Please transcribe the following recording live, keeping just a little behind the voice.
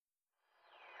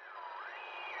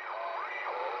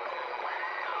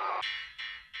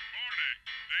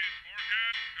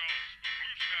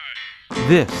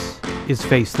This is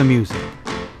Face the Music,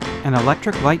 an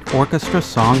Electric Light Orchestra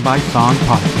song-by-song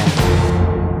podcast.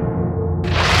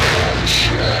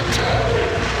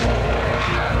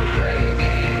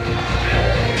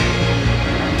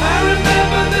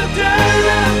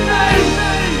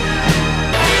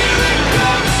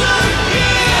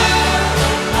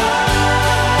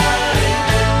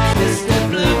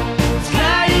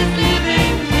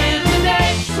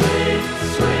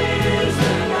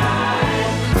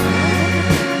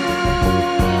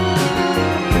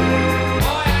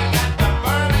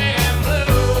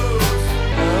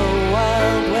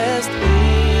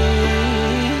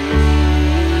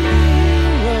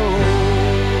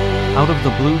 Out of the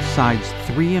Blue Sides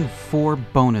 3 and 4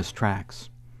 bonus tracks,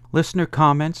 listener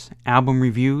comments, album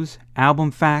reviews,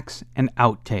 album facts, and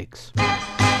outtakes.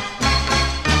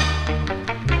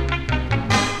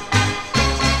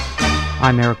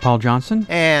 I'm Eric Paul Johnson.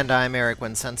 And I'm Eric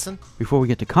Winsenson. Before we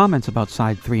get to comments about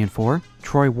Side 3 and 4,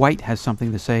 Troy White has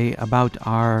something to say about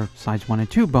our Sides 1 and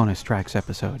 2 bonus tracks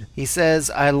episode. He says,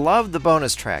 I love the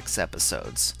bonus tracks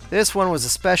episodes. This one was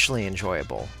especially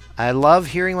enjoyable. I love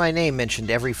hearing my name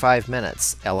mentioned every 5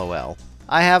 minutes, LOL.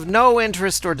 I have no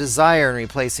interest or desire in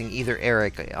replacing either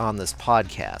Eric on this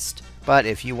podcast. But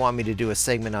if you want me to do a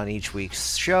segment on each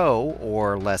week's show,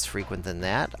 or less frequent than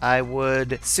that, I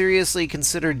would seriously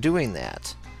consider doing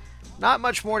that. Not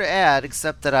much more to add,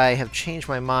 except that I have changed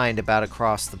my mind about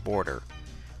Across the Border.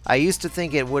 I used to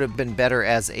think it would have been better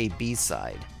as a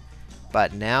B-side,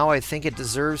 but now I think it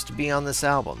deserves to be on this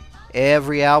album.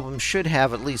 Every album should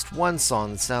have at least one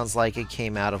song that sounds like it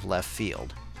came out of left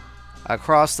field.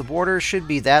 Across the Border should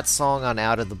be that song on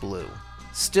Out of the Blue.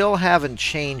 Still haven't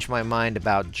changed my mind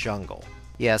about Jungle.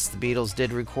 Yes, the Beatles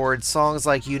did record songs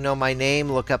like You Know My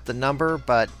Name, Look Up the Number,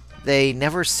 but they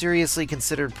never seriously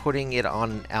considered putting it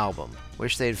on an album.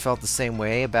 Wish they'd felt the same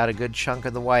way about a good chunk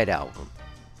of the White Album.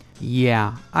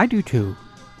 Yeah, I do too.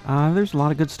 There's a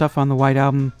lot of good stuff on the White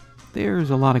Album. There's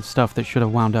a lot of stuff that should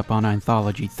have wound up on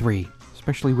Anthology 3,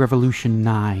 especially Revolution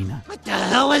 9. What the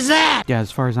hell was that? Yeah,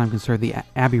 as far as I'm concerned, the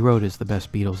Abbey Road is the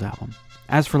best Beatles album.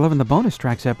 As for loving the bonus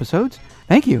tracks episodes,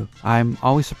 thank you. I'm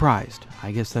always surprised.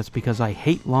 I guess that's because I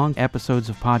hate long episodes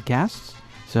of podcasts.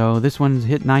 So this one's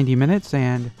hit 90 minutes,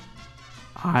 and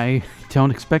I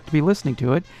don't expect to be listening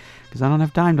to it, because I don't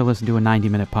have time to listen to a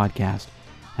 90-minute podcast.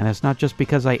 And that's not just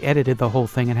because I edited the whole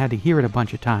thing and had to hear it a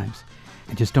bunch of times.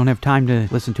 I just don't have time to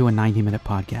listen to a 90-minute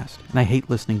podcast. And I hate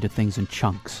listening to things in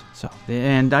chunks.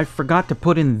 And I forgot to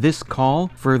put in this call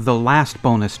for the last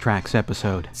bonus tracks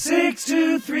episode.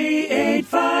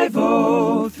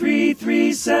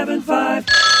 623-850-3375.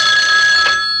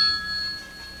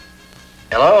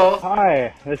 Hello?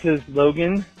 Hi, this is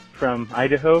Logan from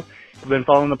Idaho. I've been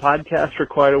following the podcast for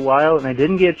quite a while, and I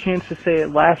didn't get a chance to say it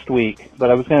last week, but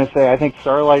I was going to say I think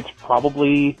Starlight's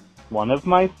probably one of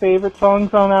my favorite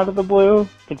songs on Out of the Blue,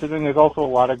 considering there's also a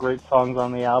lot of great songs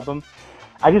on the album.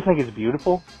 I just think it's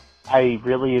beautiful. I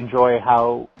really enjoy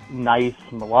how nice,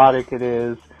 melodic it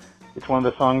is. It's one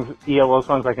of the ELO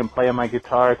songs I can play on my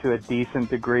guitar to a decent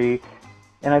degree,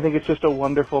 and I think it's just a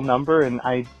wonderful number, and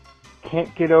I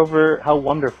can't get over how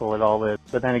wonderful it all is.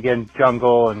 But then again,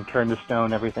 Jungle and Turn to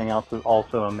Stone, everything else is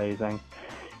also amazing.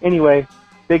 Anyway,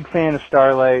 big fan of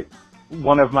Starlight,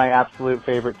 one of my absolute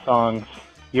favorite songs.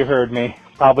 You heard me.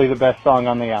 Probably the best song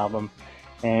on the album.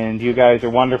 And you guys are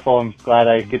wonderful. I'm glad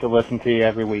I get to listen to you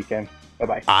every weekend.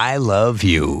 Bye-bye. I love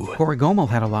you. Corey Gomel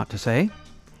had a lot to say.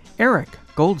 Eric,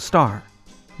 gold star.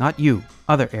 Not you,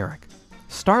 other Eric.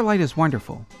 Starlight is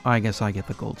wonderful. I guess I get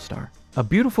the gold star. A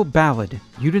beautiful ballad.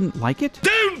 You didn't like it?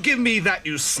 Don't give me that,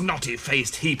 you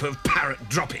snotty-faced heap of parrot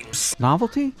droppings.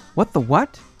 Novelty? What the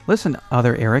what? Listen,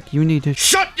 other Eric, you need to...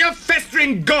 Shut your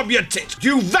festering gob, you tit!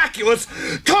 You vacuous,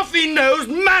 coffee-nosed,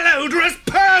 malodorous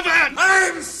pervert!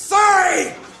 I'm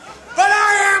sorry, but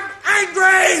I am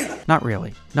angry! Not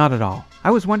really. Not at all.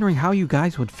 I was wondering how you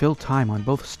guys would fill time on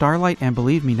both Starlight and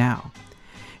Believe Me Now.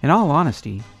 In all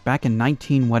honesty, back in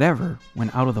 19-whatever, when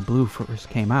Out of the Blue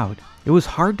first came out, it was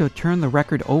hard to turn the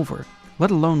record over,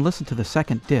 let alone listen to the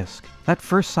second disc. That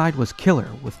first side was killer,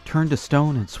 with Turn to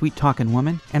Stone and Sweet Talkin'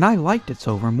 Woman, and I liked It's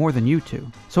Over more than you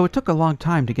two. So it took a long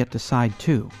time to get to side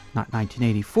 2. Not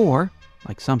 1984,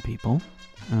 like some people.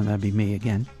 That'd be me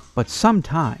again. But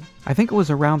sometime. I think it was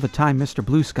around the time Mr.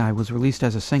 Blue Sky was released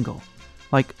as a single.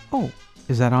 Like, oh,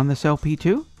 is that on this LP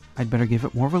too? I'd better give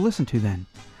it more of a listen to then.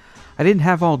 I didn't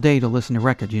have all day to listen to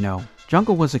records, you know.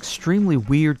 Jungle was extremely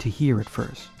weird to hear at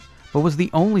first, but was the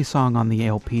only song on the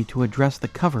LP to address the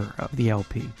cover of the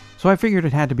LP. So I figured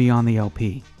it had to be on the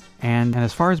LP. And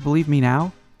as far as Believe Me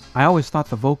Now, I always thought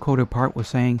the vocoder part was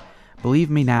saying, Believe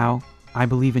me now, I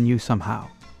believe in you somehow.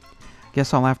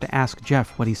 Guess I'll have to ask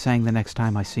Jeff what he's saying the next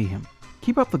time I see him.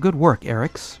 Keep up the good work,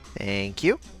 Erics. Thank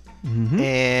you. Mm-hmm.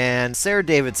 And Sarah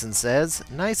Davidson says,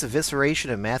 nice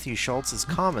evisceration of Matthew Schultz's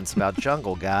comments about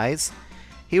Jungle, guys.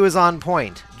 He was on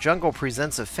point. Jungle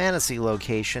presents a fantasy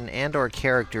location and or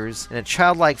characters in a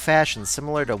childlike fashion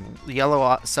similar to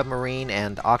Yellow Submarine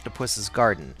and Octopus's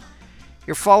Garden.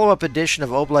 Your follow-up edition of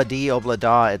Obla-Di,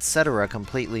 Obla-Da, etc.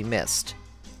 completely missed.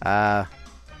 I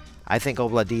think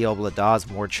Obla-Di, Obla-Da is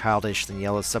more childish than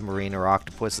Yellow Submarine or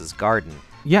Octopus's Garden.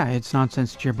 Yeah, it's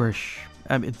nonsense gibberish.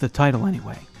 The title,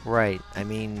 anyway. Right. I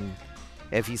mean,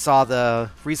 if you saw the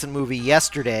recent movie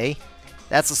Yesterday,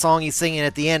 that's the song he's singing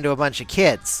at the end to a bunch of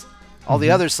kids. All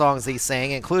the other songs he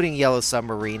sang, including Yellow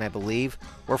Submarine, I believe,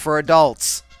 were for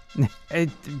adults. You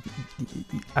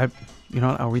know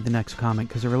what? I'll read the next comment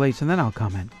because it relates, and then I'll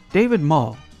comment. David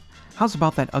Mull, how's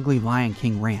about that ugly Lion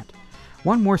King rant?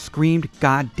 One more screamed,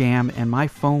 goddamn, and my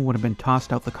phone would have been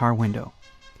tossed out the car window.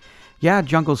 Yeah,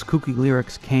 Jungle's kooky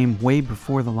lyrics came way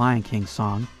before the Lion King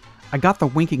song. I got the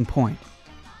winking point.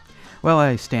 Well,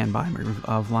 I stand by my review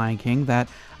of Lion King that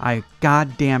I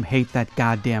goddamn hate that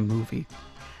goddamn movie.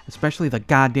 Especially the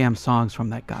goddamn songs from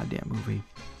that goddamn movie.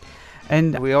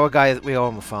 And we owe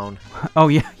him a phone. Oh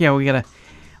yeah, we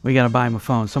gotta buy him a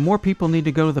phone. So more people need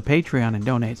to go to the Patreon and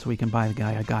donate so we can buy the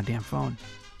guy a goddamn phone.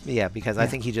 Yeah, because I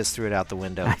think he just threw it out the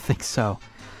window. I think so.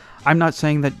 I'm not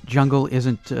saying that Jungle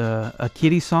isn't a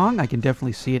kiddie song. I can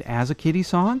definitely see it as a kiddie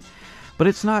song. But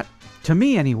it's not, to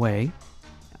me anyway.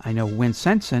 I know Win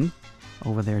Sensen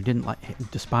over there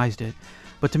despised it.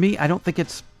 But to me, I don't think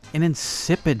it's an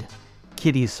insipid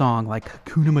kiddie song like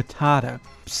Hakuna Matata.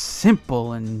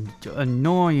 Simple and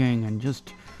annoying and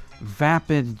just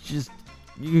vapid. Just...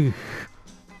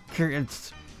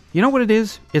 It's, you know what it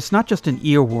is? It's not just an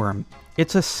earworm.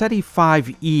 It's a SETI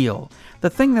 5 eel. The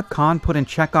thing that Khan put in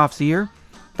Chekhov's ear,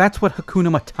 that's what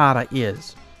Hakuna Matata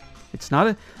is. It's not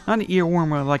an earworm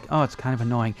where like, oh, it's kind of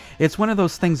annoying. It's one of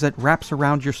those things that wraps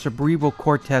around your cerebral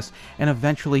cortex and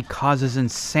eventually causes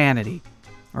insanity.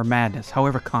 Or madness,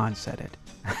 however Khan said it.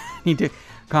 Need to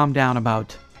calm down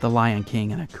about the Lion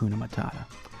King and Hakuna Matata.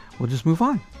 We'll just move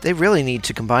on. They really need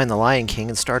to combine the Lion King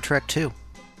and Star Trek 2.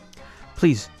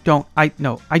 Please, don't. I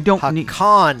don't need...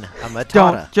 Hakon Matata.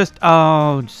 Don't, just,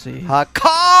 oh, see.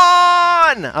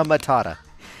 Hakon Matata.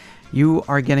 You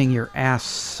are getting your ass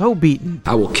so beaten.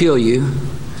 I will kill you,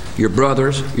 your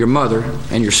brothers, your mother,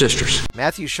 and your sisters.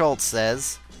 Matthew Schultz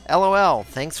says, LOL,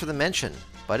 thanks for the mention,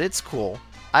 but it's cool.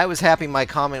 I was happy my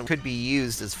comment could be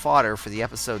used as fodder for the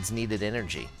episode's needed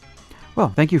energy. Well,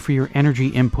 thank you for your energy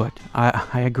input.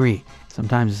 I agree.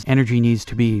 Sometimes energy needs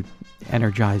to be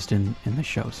energized in the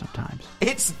show sometimes.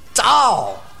 It's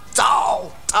dull!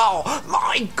 Dull! Dull!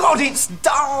 My God, it's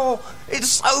dull! It's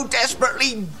so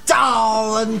desperately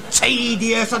dull and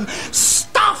tedious and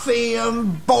stuffy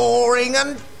and boring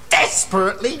and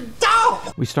desperately dull!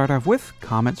 We start off with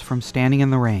comments from Standing in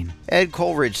the Rain. Ed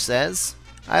Coleridge says,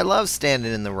 I love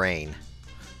Standing in the Rain.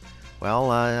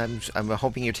 Well, I'm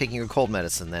hoping you're taking your cold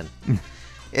medicine then.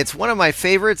 It's one of my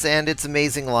favorites and it's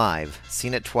amazing live.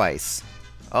 Seen it twice.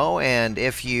 Oh, and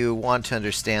if you want to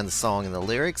understand the song and the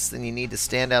lyrics, then you need to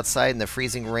stand outside in the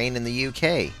freezing rain in the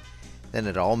UK. Then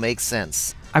it all makes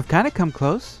sense. I've kind of come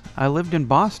close. I lived in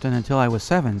Boston until I was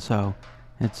 7, so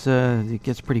it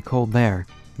gets pretty cold there.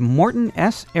 Morton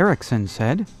S. Erickson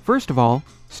said, first of all,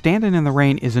 Standin' in the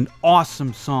Rain is an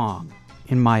awesome song,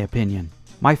 in my opinion.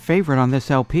 My favorite on this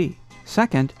LP.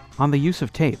 Second, on the use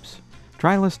of tapes.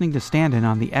 Try listening to Standin'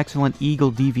 on the excellent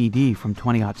Eagle DVD from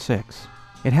 2006.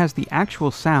 It has the actual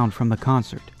sound from the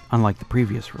concert, unlike the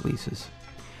previous releases.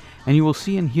 And you will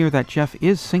see and hear that Jeff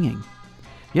is singing.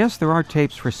 Yes, there are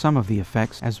tapes for some of the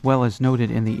effects, as well as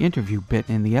noted in the interview bit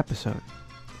in the episode.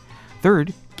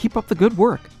 Third, keep up the good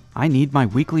work. I need my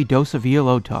weekly dose of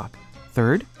ELO talk.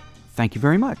 Third, thank you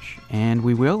very much, and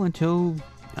we will until...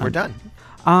 We're done.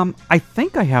 I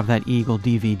think I have that Eagle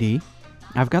DVD.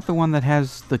 I've got the one that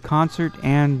has the concert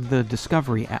and the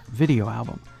Discovery video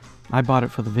album. I bought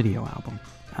it for the video album.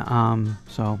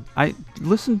 So I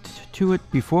listened to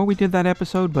it before we did that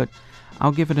episode, but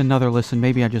I'll give it another listen.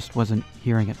 Maybe I just wasn't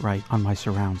hearing it right on my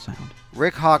surround sound.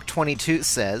 Rick Hawk 22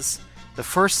 says, the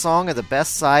first song of the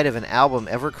best side of an album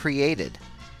ever created.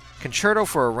 Concerto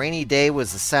for a Rainy Day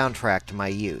was the soundtrack to my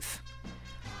youth.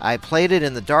 I played it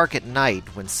in the dark at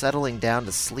night when settling down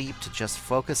to sleep to just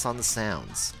focus on the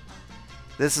sounds.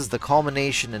 This is the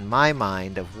culmination in my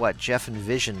mind of what Jeff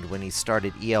envisioned when he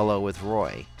started ELO with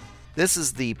Roy. This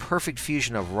is the perfect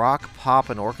fusion of rock, pop,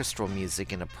 and orchestral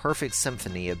music in a perfect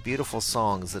symphony of beautiful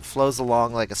songs that flows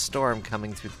along like a storm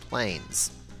coming through the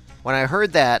plains. When I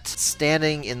heard that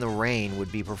Standing in the Rain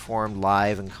would be performed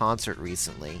live in concert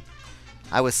recently,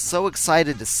 I was so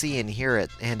excited to see and hear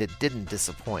it, and it didn't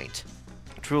disappoint.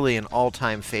 Truly an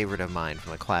all-time favorite of mine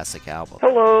from a classic album.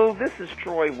 Hello, this is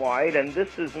Troy White, and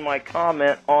this is my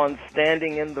comment on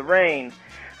Standing in the Rain.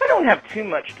 I don't have too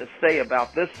much to say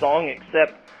about this song,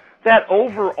 except that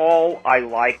overall I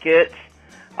like it.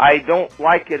 I don't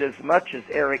like it as much as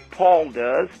Eric Paul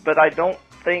does, but I don't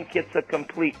think it's a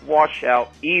complete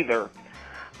washout either.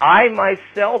 I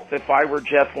myself, if I were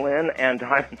Jeff Lynne, and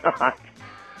I'm not,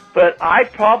 but I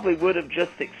probably would have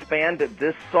just expanded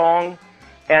this song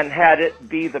and had it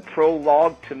be the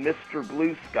prologue to Mr.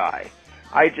 Blue Sky.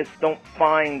 I just don't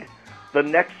find the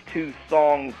next two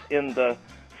songs in the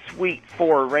suite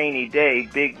for a rainy day,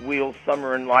 Big Wheels,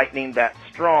 Summer and Lightning, that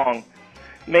strong.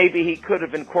 Maybe he could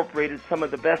have incorporated some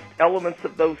of the best elements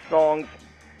of those songs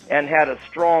and had a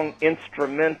strong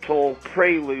instrumental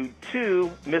prelude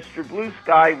to Mr. Blue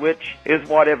Sky, which is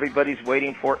what everybody's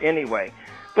waiting for anyway.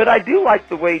 But I do like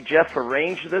the way Jeff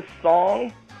arranged this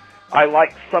song. I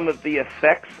like some of the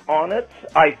effects on it.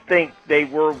 I think they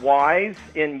were wise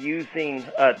in using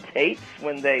tapes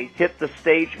when they hit the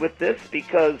stage with this,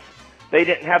 because they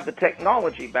didn't have the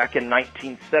technology back in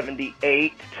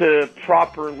 1978 to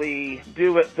properly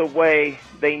do it the way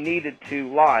they needed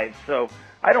to live. So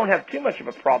I don't have too much of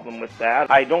a problem with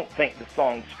that. I don't think the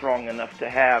song's strong enough to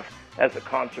have as a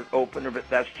concert opener, but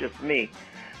that's just me.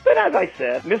 But as I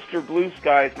said, Mr. Blue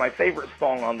Sky is my favorite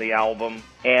song on the album,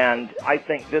 and I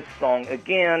think this song,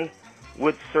 again,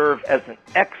 would serve as an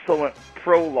excellent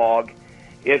prologue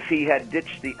if he had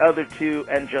ditched the other two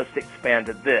and just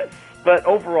expanded this. But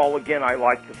overall, again, I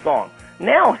like the song.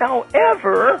 Now,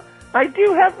 however, I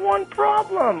do have one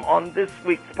problem on this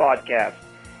week's podcast.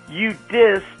 You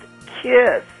dissed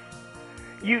KISS.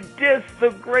 You dissed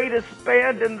the greatest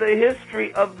band in the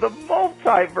history of the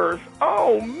multiverse.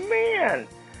 Oh, man.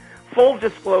 Full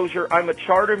disclosure, I'm a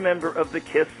charter member of the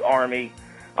KISS Army.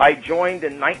 I joined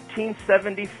in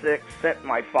 1976, sent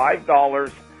my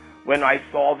 $5 when I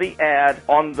saw the ad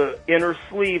on the inner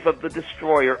sleeve of the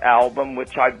Destroyer album,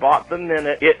 which I bought the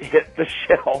minute it hit the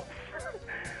shelves.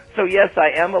 So yes, I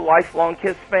am a lifelong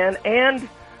KISS fan and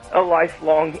a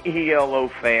lifelong ELO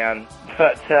fan,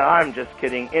 but I'm just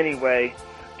kidding. Anyway,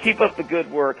 keep up the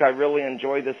good work. I really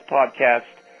enjoy this podcast.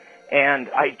 And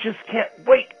I just can't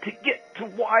wait to get to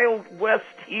Wild West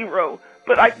Hero,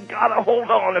 but I gotta hold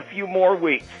on a few more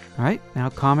weeks. All right, now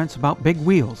comments about Big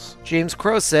Wheels. James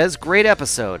Crow says, great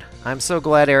episode. I'm so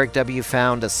glad Eric W.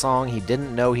 found a song he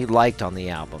didn't know he liked on the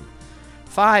album.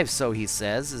 5, so he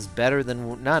says, is better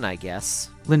than none, I guess.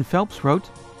 Lynn Phelps wrote,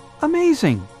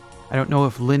 amazing. I don't know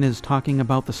if Lynn is talking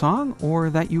about the song or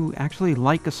that you actually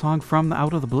like a song from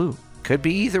Out of the Blue. Could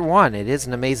be either one. It is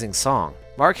an amazing song.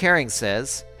 Mark Herring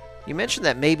says, you mentioned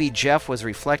that maybe Jeff was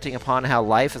reflecting upon how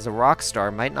life as a rock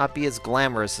star might not be as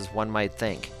glamorous as one might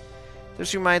think.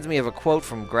 This reminds me of a quote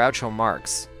from Groucho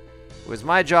Marx. It was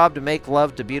my job to make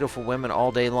love to beautiful women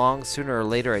all day long. Sooner or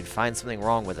later I'd find something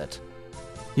wrong with it.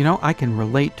 You know, I can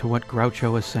relate to what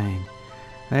Groucho is saying.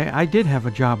 I did have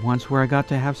a job once where I got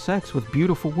to have sex with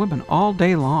beautiful women all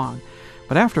day long.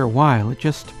 But after a while, it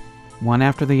just, one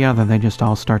after the other, they just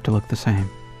all start to look the same.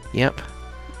 Yep.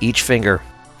 Each finger.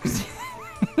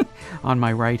 On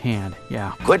my right hand,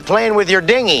 yeah. Quit playing with your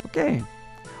dinghy. Okay.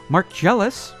 Mark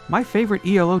Jealous, my favorite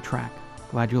ELO track.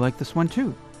 Glad you like this one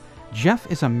too.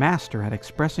 Jeff is a master at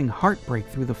expressing heartbreak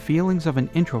through the feelings of an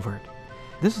introvert.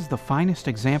 This is the finest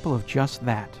example of just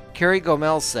that. Carrie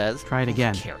Gomel says... Try it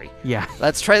again. Carrie. Yeah.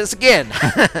 Let's try this again.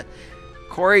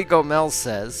 Corey Gomel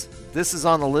says, this is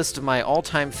on the list of my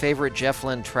all-time favorite Jeff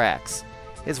Lynne tracks.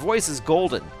 His voice is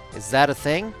golden. Is that a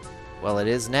thing? Well, it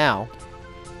is now.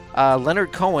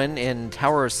 Leonard Cohen in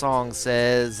Tower of Song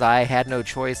says, I had no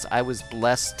choice. I was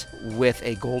blessed with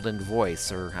a golden voice.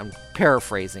 Or I'm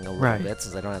paraphrasing a little bit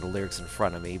since I don't have the lyrics in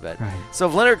front of me. But So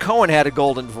if Leonard Cohen had a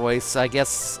golden voice, I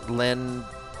guess Lynn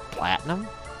Platinum?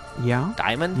 Yeah.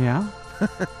 Diamond? Yeah.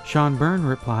 Sean Byrne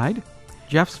replied,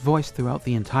 Jeff's voice throughout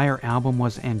the entire album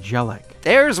was angelic.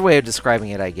 There's a way of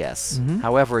describing it, I guess.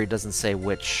 However, he doesn't say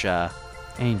which...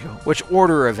 angel. Which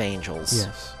order of angels.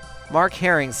 Yes. Mark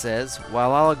Herring says,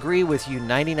 while I'll agree with you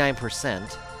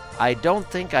 99%, I don't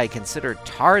think I consider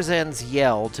Tarzan's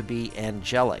yell to be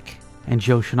angelic. And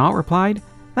Joe Chenault replied,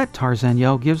 that Tarzan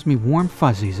yell gives me warm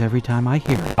fuzzies every time I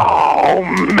hear it. Oh,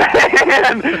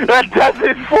 man! That does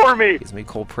it for me! Gives me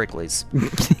cold pricklies.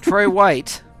 Troy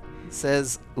White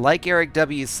says, like Eric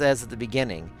W. says at the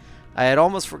beginning, I had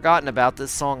almost forgotten about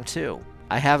this song too.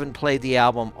 I haven't played the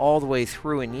album all the way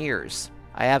through in years.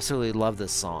 I absolutely love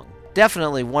this song.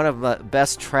 Definitely one of the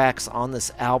best tracks on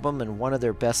this album and one of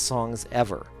their best songs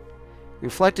ever.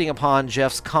 Reflecting upon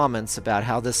Jeff's comments about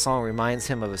how this song reminds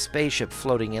him of a spaceship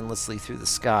floating endlessly through the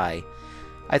sky,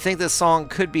 I think this song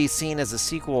could be seen as a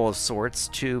sequel of sorts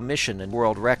to Mission and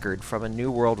World Record from a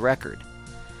New World Record.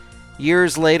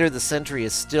 Years later, the Sentry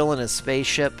is still in his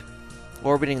spaceship,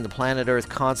 orbiting the planet Earth,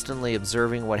 constantly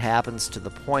observing what happens to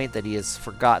the point that he has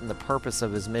forgotten the purpose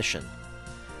of his mission.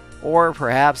 Or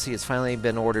perhaps he has finally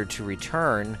been ordered to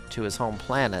return to his home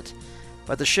planet,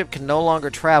 but the ship can no longer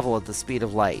travel at the speed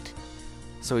of light.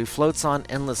 So he floats on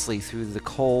endlessly through the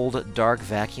cold, dark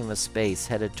vacuum of space,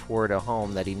 headed toward a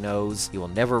home that he knows he will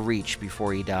never reach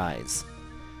before he dies.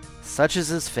 Such is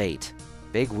his fate,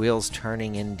 big wheels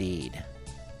turning indeed.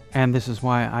 And this is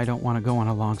why I don't want to go on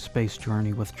a long space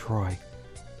journey with Troy.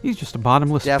 He's just a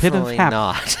bottomless Definitely pit of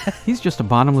not. He's just a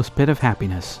bottomless pit of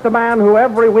happiness. The man who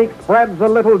every week spreads a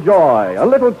little joy, a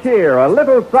little cheer, a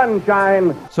little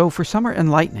sunshine. So for Summer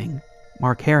and Lightning,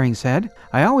 Mark Herring said,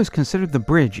 I always considered the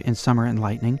bridge in Summer and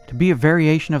Lightning to be a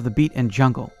variation of the beat in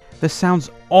Jungle. This sounds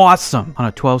awesome on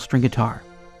a 12-string guitar.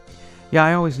 Yeah,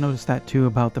 I always noticed that too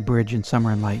about the bridge in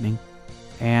Summer and Lightning.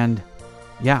 And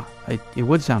yeah, it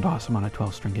would sound awesome on a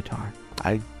 12-string guitar.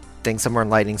 I think Summer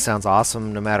and Lightning sounds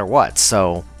awesome no matter what,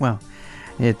 so... Well,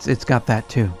 it's got that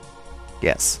too.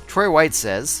 Yes. Troy White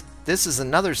says, this is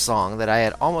another song that I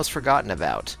had almost forgotten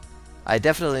about. I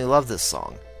definitely love this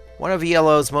song. One of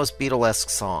ELO's most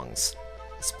Beatlesque songs,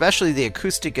 especially the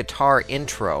acoustic guitar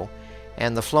intro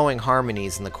and the flowing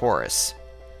harmonies in the chorus.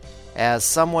 As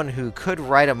someone who could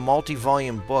write a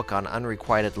multi-volume book on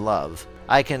unrequited love,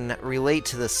 I can relate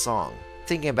to this song.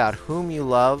 Thinking about whom you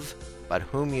love, but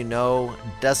whom you know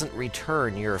doesn't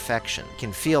return your affection,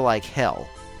 can feel like hell.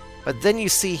 But then you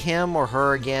see him or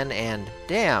her again and,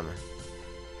 damn,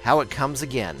 how it comes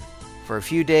again. For a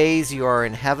few days you are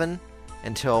in heaven,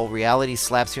 until reality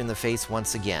slaps you in the face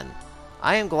once again.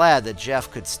 I am glad that Jeff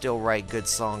could still write good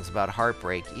songs about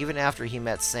heartbreak even after he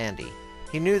met Sandy.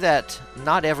 He knew that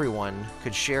not everyone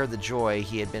could share the joy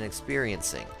he had been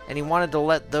experiencing, and he wanted to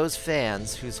let those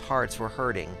fans whose hearts were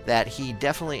hurting that he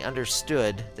definitely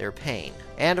understood their pain.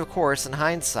 And of course, in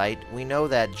hindsight, we know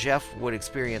that Jeff would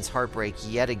experience heartbreak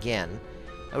yet again,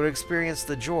 and would experience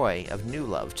the joy of new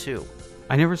love too.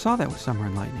 I never saw that with Summer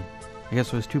and Lightning. I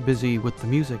guess I was too busy with the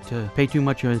music to pay too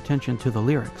much attention to the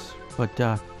lyrics.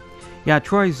 But, yeah,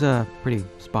 Troy's pretty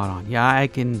spot on. Yeah, I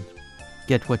can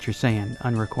get what you're saying,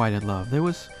 unrequited love. There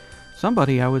was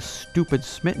somebody I was stupid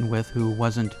smitten with who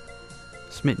wasn't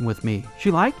smitten with me.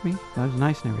 She liked me. That was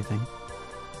nice and everything.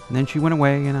 And then she went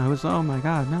away, and I was, oh my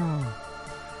God, no.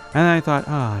 And then I thought,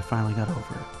 oh, I finally got over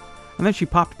it. And then she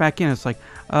popped back in. It's like,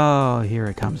 oh, here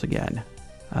it comes again.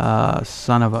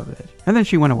 Son of a bitch. And then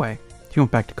she went away. She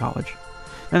went back to college.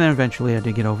 And then eventually I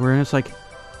did get over her, and it's like,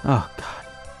 oh, God,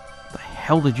 the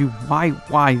hell did you,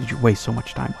 why did you waste so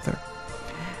much time with her?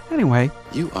 Anyway.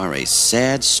 You are a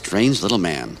sad, strange little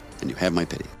man, and you have my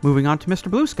pity. Moving on to Mr.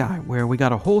 Blue Sky, where we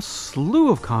got a whole slew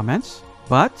of comments,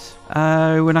 but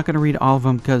we're not going to read all of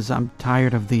them because I'm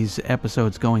tired of these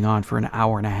episodes going on for an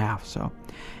hour and a half, so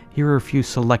here are a few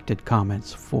selected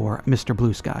comments for Mr.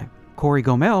 Blue Sky. Corey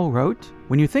Gomel wrote,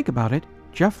 when you think about it,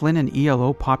 Jeff Lynne and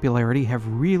ELO popularity have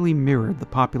really mirrored the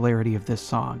popularity of this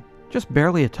song. Just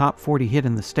barely a top 40 hit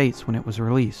in the States when it was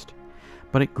released.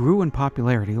 But it grew in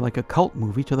popularity like a cult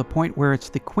movie to the point where it's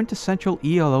the quintessential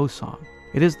ELO song.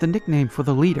 It is the nickname for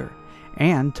the leader,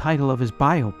 and title of his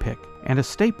biopic, and a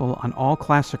staple on all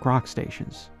classic rock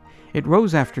stations. It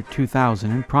rose after 2000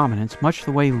 in prominence much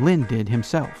the way Lynne did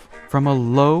himself. From a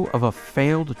low of a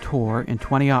failed tour in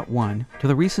 2001 to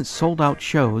the recent sold-out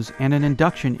shows and an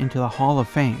induction into the Hall of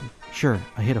Fame. Sure,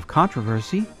 a hit of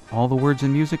controversy, all the words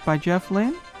and music by Jeff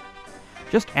Lynne,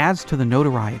 just adds to the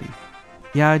notoriety.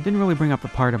 Yeah, I didn't really bring up the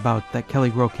part about that Kelly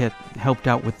Crockett helped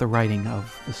out with the writing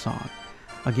of the song.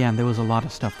 Again, there was a lot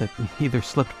of stuff that either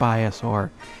slipped by us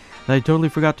or that I totally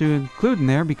forgot to include in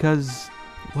there because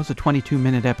it was a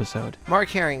 22-minute episode. Mark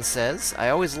Herring says, I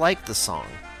always liked the song.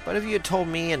 But if you had told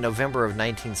me in November of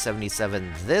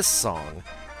 1977 this song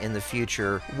in the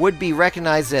future would be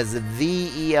recognized as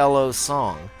the ELO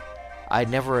song,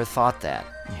 I'd never have thought that.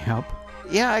 Yep.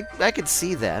 Yeah, I could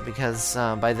see that because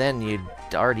by then you'd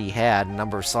already had a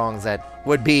number of songs that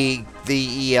would be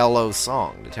the ELO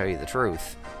song, to tell you the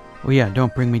truth. Well, yeah,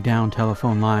 Don't Bring Me Down,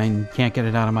 Telephone Line, Can't Get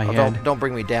It Out of My Head. Don't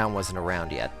Bring Me Down wasn't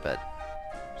around yet, but...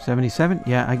 77?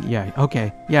 Yeah,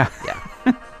 okay, yeah.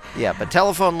 Yeah. Yeah, but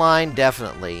Telephone Line,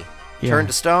 definitely. Yeah. Turn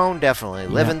to Stone, definitely.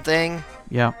 Livin' Thing,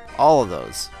 yeah. All of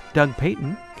those. Doug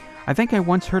Payton. I think I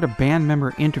once heard a band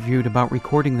member interviewed about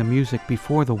recording the music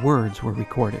before the words were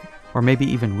recorded, or maybe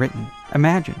even written.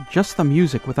 Imagine, just the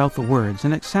music without the words,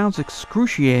 and it sounds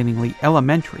excruciatingly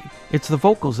elementary. It's the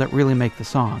vocals that really make the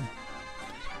song.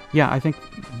 Yeah, I think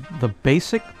the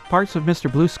basic parts of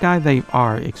Mr. Blue Sky, they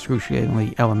are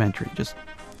excruciatingly elementary. Just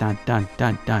dun, dun,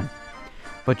 dun, dun.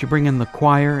 But you bring in the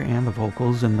choir and the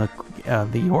vocals and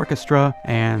the orchestra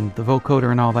and the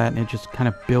vocoder and all that, and it just kind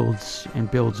of builds and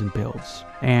builds and builds.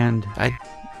 And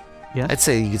I'd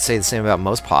say you could say the same about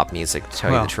most pop music, to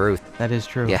tell you the truth. That is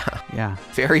true. Yeah.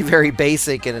 Very, very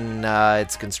basic in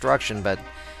its construction, but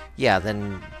yeah,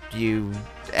 then you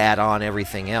add on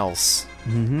everything else,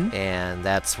 and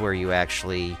that's where you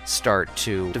actually start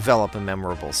to develop a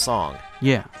memorable song.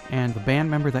 Yeah, and the band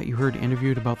member that you heard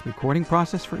interviewed about the recording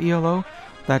process for ELO,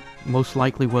 that most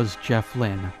likely was Jeff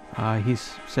Lynne.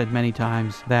 He's said many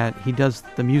times that he does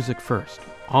the music first,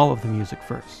 all of the music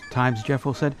first. Times Jeff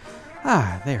will said,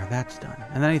 there, that's done.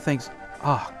 And then he thinks,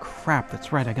 oh, crap,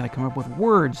 that's right, I gotta come up with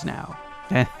words now.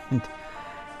 And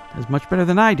that's much better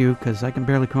than I do, because I can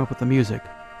barely come up with the music.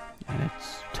 And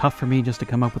it's tough for me just to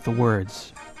come up with the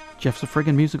words. Jeff's a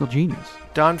friggin' musical genius.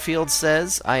 Don Field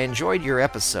says, I enjoyed your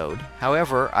episode.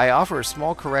 However, I offer a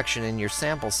small correction in your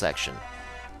sample section.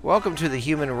 Welcome to the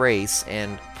Human Race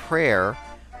and Prayer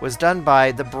was done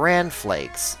by the Brand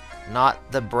Flakes,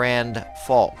 not the Brand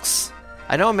Folks.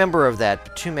 I know a member of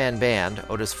that two-man band,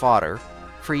 Otis Fodder,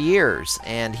 for years,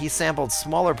 and he sampled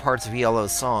smaller parts of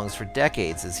ELO's songs for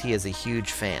decades as he is a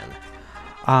huge fan.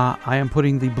 I am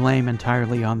putting the blame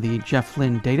entirely on the Jeff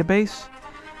Lynne database,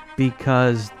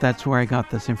 because that's where I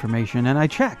got this information, and I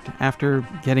checked after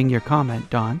getting your comment,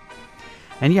 Don.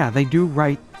 And yeah, they do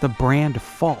write the Brand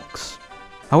Folks.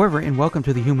 However, in Welcome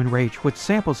to the Human Race, which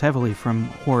samples heavily from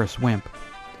Horace Wimp,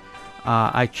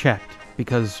 I checked,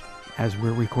 because as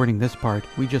we're recording this part,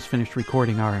 we just finished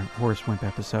recording our Horace Wimp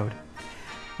episode.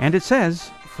 And it says,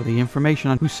 for the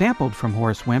information on who sampled from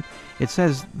Horace Wimp, it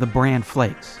says the Brand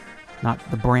Flakes, not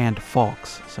the Brand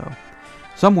Folks. So,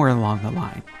 somewhere along the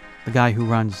line, the guy who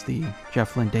runs the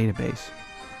Jeff Lynne database,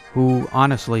 who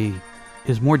honestly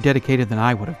is more dedicated than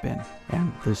I would have been,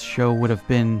 and this show would have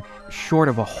been short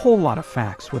of a whole lot of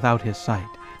facts without his site.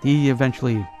 He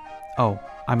eventually,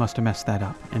 I must have messed that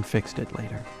up and fixed it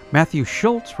later. Matthew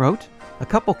Schultz wrote, a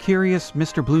couple curious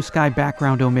Mr. Blue Sky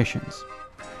background omissions.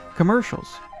 Commercials.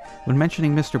 When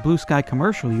mentioning Mr. Blue Sky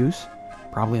commercial use,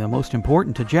 probably the most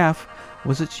important to Jeff,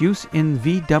 was its use in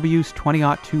VW's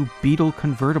 2002 Beetle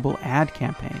convertible ad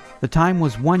campaign. The time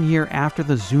was 1 year after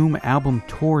the Zoom album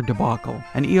tour debacle,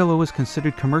 and ELO was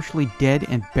considered commercially dead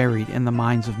and buried in the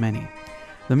minds of many.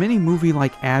 The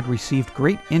mini-movie-like ad received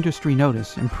great industry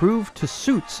notice and proved to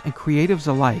suits and creatives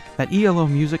alike that ELO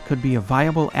music could be a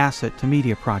viable asset to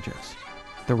media projects.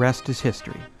 The rest is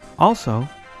history. Also,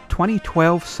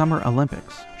 2012 Summer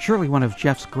Olympics. Surely one of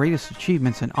Jeff's greatest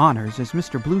achievements and honors is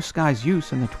Mr. Blue Sky's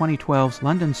use in the 2012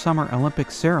 London Summer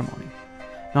Olympics ceremony.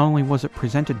 Not only was it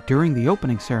presented during the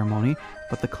opening ceremony,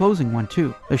 but the closing one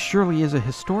too. This surely is a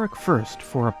historic first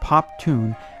for a pop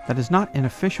tune that is not an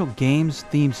official games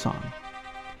theme song.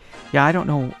 Yeah, I don't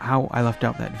know how I left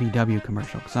out that VW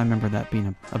commercial, because I remember that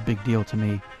being a big deal to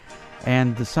me.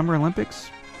 And the Summer Olympics,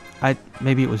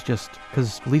 maybe it was just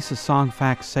because Lisa's Song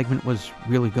Facts segment was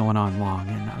really going on long,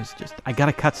 and I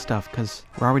gotta cut stuff because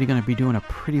we're already going to be doing a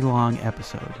pretty long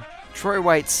episode. Troy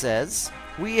White says,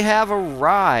 we have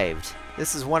arrived.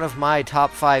 This is one of my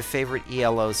top 5 favorite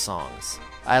ELO songs.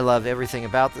 I love everything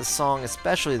about this song,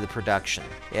 especially the production.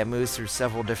 It moves through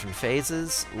several different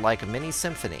phases, like a mini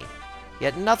symphony.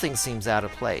 Yet nothing seems out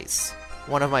of place.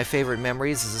 One of my favorite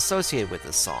memories is associated with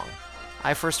this song.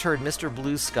 I first heard Mr.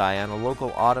 Blue Sky on a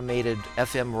local automated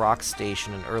FM rock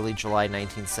station in early July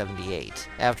 1978.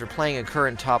 After playing a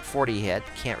current top 40 hit,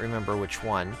 can't remember which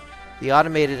one, the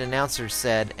automated announcer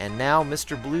said, "And now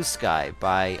Mr. Blue Sky"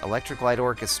 by Electric Light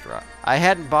Orchestra. I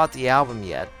hadn't bought the album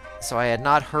yet, so I had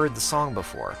not heard the song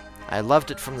before. I loved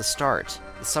it from the start.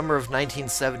 The summer of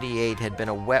 1978 had been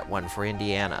a wet one for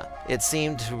Indiana. It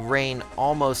seemed to rain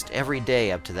almost every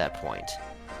day up to that point.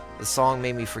 The song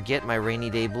made me forget my rainy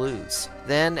day blues.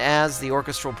 Then, as the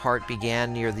orchestral part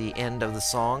began near the end of the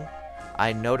song,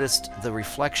 I noticed the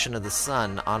reflection of the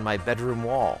sun on my bedroom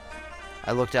wall.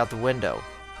 I looked out the window.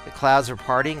 The clouds were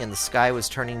parting and the sky was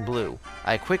turning blue.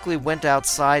 I quickly went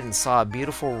outside and saw a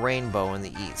beautiful rainbow in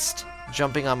the east.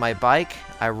 Jumping on my bike,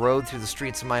 I rode through the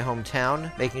streets of my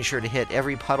hometown, making sure to hit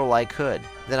every puddle I could.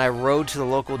 Then I rode to the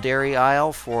local dairy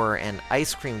aisle for an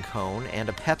ice cream cone and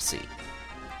a Pepsi.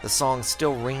 The song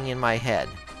still ringing in my head.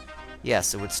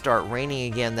 Yes, it would start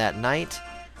raining again that night,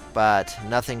 but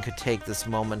nothing could take this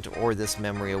moment or this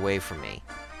memory away from me.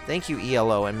 Thank you,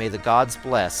 ELO, and may the gods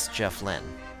bless Jeff Lynne.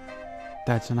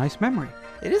 That's a nice memory.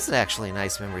 It is actually a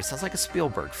nice memory. Sounds like a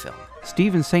Spielberg film.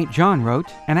 Stephen St. John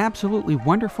wrote, an absolutely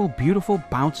wonderful, beautiful,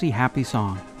 bouncy, happy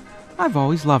song. I've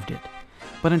always loved it.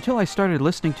 But until I started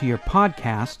listening to your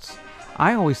podcasts,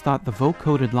 I always thought the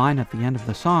vocoded line at the end of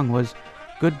the song was,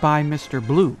 "Goodbye, Mr.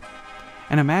 Blue,"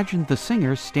 and imagined the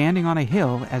singer standing on a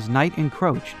hill as night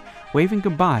encroached, waving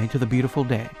goodbye to the beautiful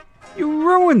day. You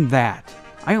ruined that!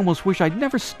 I almost wish I'd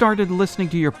never started listening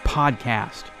to your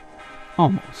podcast.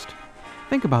 Almost.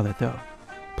 Think about it, though.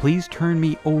 Please turn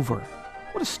me over.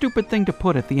 What a stupid thing to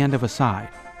put at the end of a side.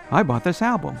 I bought this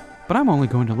album, but I'm only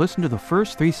going to listen to the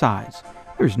first 3 sides.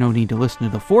 There's no need to listen to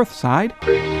the 4th side.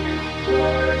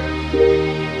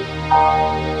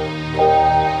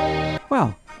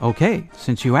 Well, okay,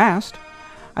 since you asked,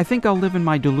 I think I'll live in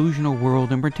my delusional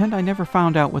world and pretend I never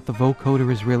found out what the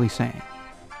vocoder is really saying.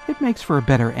 It makes for a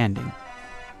better ending.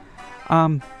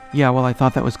 Yeah, well, I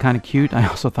thought that was kind of cute. I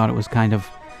also thought it was kind of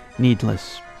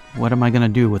needless. What am I going to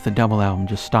do with the double album?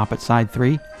 Just stop at side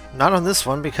 3? Not on this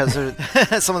one, because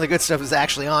some of the good stuff is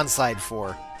actually on side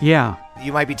 4. Yeah.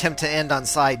 You might be tempted to end on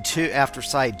side 2 after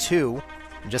side 2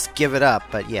 and just give it up,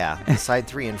 but yeah, side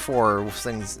 3 and 4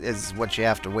 things is what you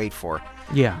have to wait for.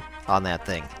 Yeah. On that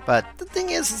thing. But the thing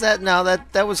is that now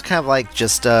that was kind of like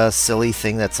just a silly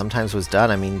thing that sometimes was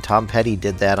done. I mean, Tom Petty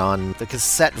did that on the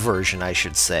cassette version, I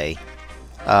should say,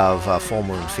 of Full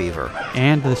Moon Fever.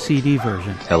 And the CD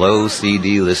version. Hello,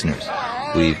 CD listeners.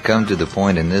 We've come to the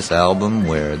point in this album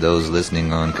where those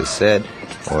listening on cassette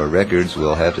or records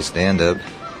will have to stand up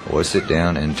or sit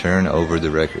down and turn over the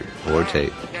record or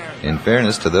tape. In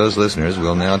fairness to those listeners,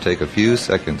 we'll now take a few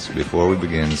seconds before we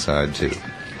begin side 2.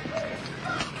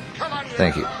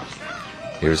 Thank you.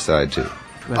 Here's side 2.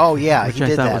 Oh, yeah, he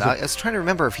did that. I was trying to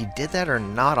remember if he did that or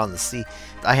not on the CD.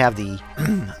 I have the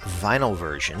vinyl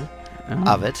version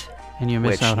of it, and you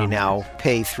miss which out on you now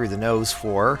pay through the nose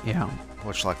for. Yeah.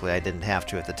 Which luckily I didn't have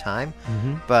to at the time.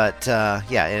 Mm-hmm. But,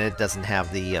 yeah, and it doesn't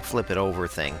have the flip it over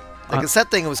thing. The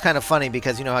cassette thing was kind of funny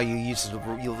because you know how you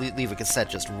leave a cassette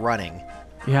just running.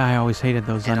 Yeah, I always hated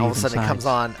those uneven and all of a sudden sides. it comes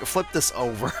on, flip this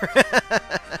over.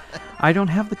 I don't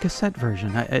have the cassette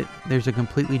version. There's a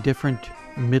completely different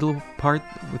middle part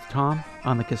with Tom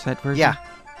on the cassette version? Yeah.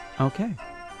 Okay.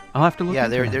 I'll have to look into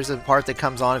that. There's a part that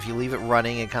comes on, if you leave it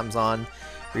running, it comes on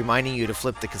reminding you to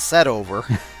flip the cassette over.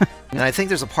 And I think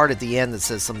there's a part at the end that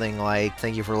says something like,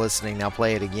 "Thank you for listening, now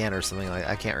play it again," or something like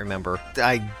that. I can't remember.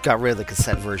 I got rid of the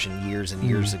cassette version years and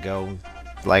years ago,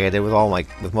 like I did with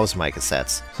with most of my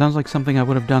cassettes. Sounds like something I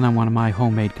would have done on one of my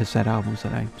homemade cassette albums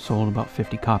that I sold about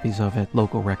 50 copies of at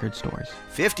local record stores.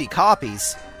 50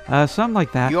 copies? Something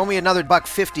like that. You owe me another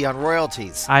 $1.50 on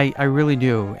royalties. I really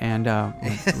do, and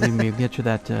believe me, get you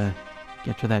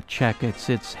that check.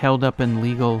 It's held up in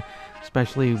legal,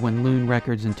 especially when Loon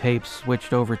Records and Tapes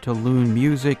switched over to Loon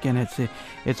Music, and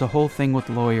it's a whole thing with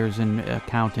lawyers and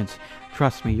accountants.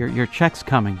 Trust me, your check's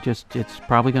coming. Just it's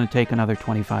probably going to take another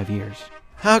 25 years.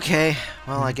 Okay,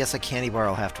 well, I guess a candy bar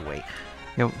will have to wait.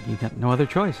 You got no other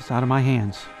choice. It's out of my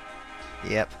hands.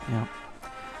 Yep.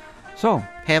 So,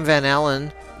 Pam Van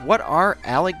Allen, what are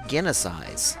Alec Guinness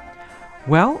eyes?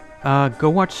 Well, go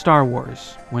watch Star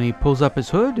Wars. When he pulls up his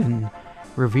hood and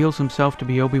reveals himself to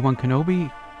be Obi-Wan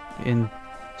Kenobi in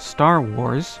Star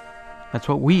Wars, that's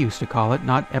what we used to call it,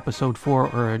 not Episode 4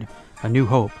 or A New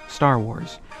Hope, Star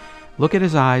Wars. Look at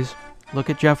his eyes. Look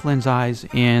at Jeff Lynne's eyes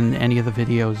in any of the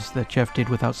videos that Jeff did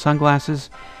without sunglasses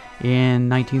in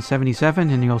 1977,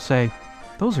 and you'll say,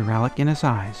 those are Alec Guinness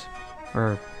eyes.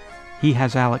 Or, he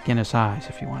has Alec Guinness eyes,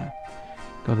 if you want to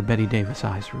go the Betty Davis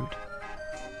eyes route.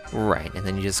 Right, and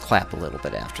then you just clap a little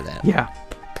bit after that. Yeah.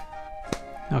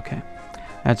 Okay.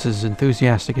 That's as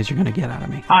enthusiastic as you're going to get out of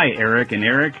me. Hi, Eric and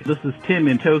Eric. This is Tim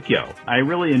in Tokyo. I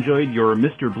really enjoyed your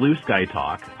Mr. Blue Sky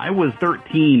talk. I was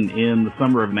 13 in the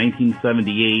summer of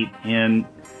 1978, and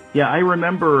yeah, I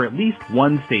remember at least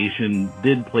one station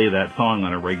did play that song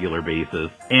on a regular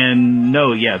basis. And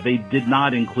no, yeah, they did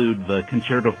not include the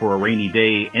Concerto for a Rainy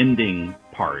Day ending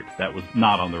part. That was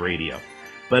not on the radio.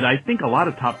 But I think a lot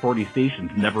of top 40 stations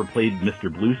never played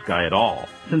Mr. Blue Sky at all.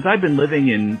 Since I've been living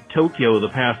in Tokyo the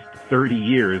past 30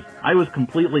 years, I was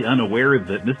completely unaware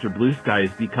that Mr. Blue Sky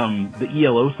has become the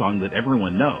ELO song that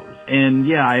everyone knows. And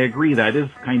yeah, I agree that is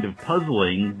kind of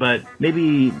puzzling, but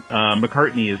maybe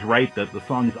McCartney is right that the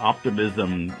song's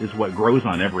optimism is what grows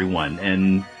on everyone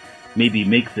and maybe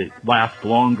makes it last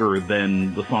longer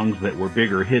than the songs that were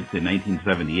bigger hits in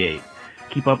 1978.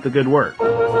 Keep up the good work.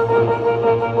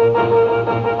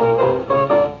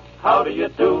 How do you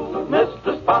do,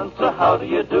 Mr. Sponsor? How do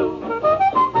you do?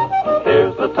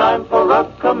 Here's the time for a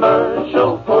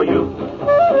commercial for you.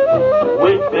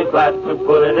 We'd be glad to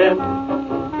put it in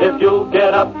if you'll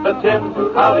get up a tin.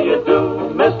 How do you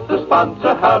do, Mr.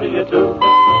 Sponsor? How do you do?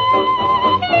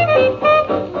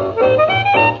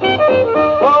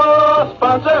 Oh,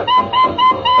 sponsor!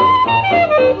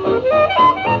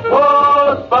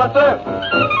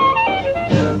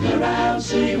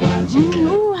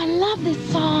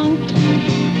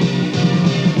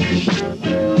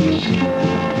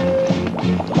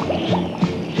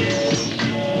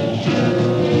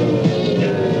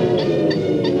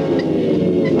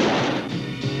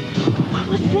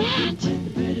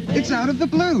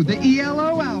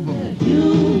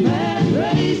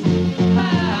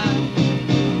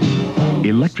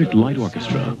 Electric Light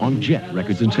Orchestra on Jet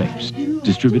Records and Tapes.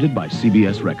 Distributed by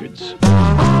CBS Records.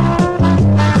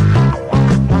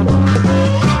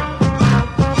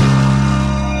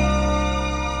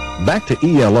 Back to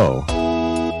ELO.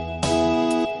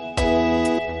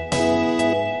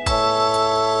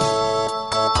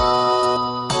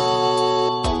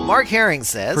 Mark Herring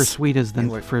says... For Sweet as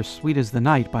the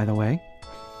Night, by the way.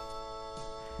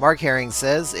 Mark Herring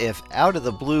says, if Out of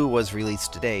the Blue was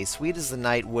released today, Sweet as the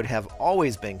Night would have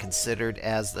always been considered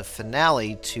as the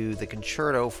finale to the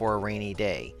Concerto for a Rainy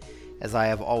Day, as I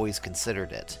have always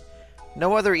considered it.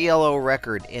 No other ELO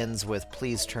record ends with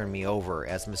Please Turn Me Over,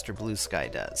 as Mr. Blue Sky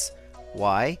does.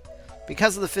 Why?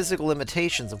 Because of the physical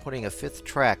limitations of putting a fifth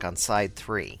track on side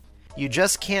 3. You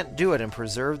just can't do it and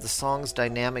preserve the song's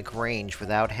dynamic range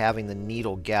without having the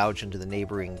needle gouge into the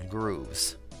neighboring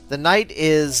grooves. The night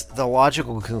is the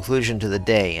logical conclusion to the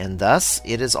day, and thus,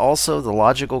 it is also the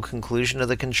logical conclusion of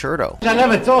the concerto. I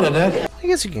never thought of that. I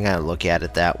guess you can kind of look at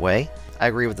it that way. I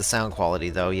agree with the sound quality,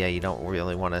 though. Yeah, you don't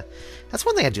really want to... That's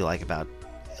one thing I do like about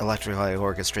Electric Light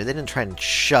Orchestra. They didn't try and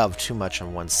shove too much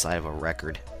on one side of a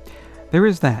record. There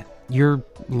is that. Your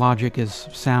logic is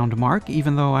sound, Mark,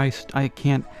 even though I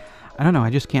can't... I don't know,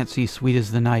 I just can't see Sweet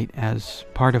as the Night as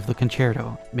part of the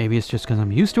concerto. Maybe it's just because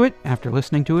I'm used to it after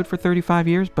listening to it for 35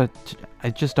 years, but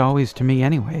it just always, to me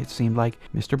anyway, it seemed like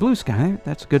Mr. Blue Sky,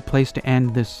 that's a good place to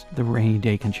end the Rainy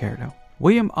Day Concerto.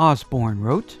 William Osborne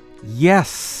wrote,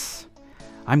 yes!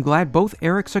 I'm glad both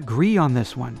Erics agree on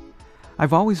this one.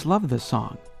 I've always loved this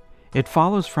song. It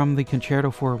follows from the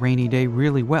Concerto for a Rainy Day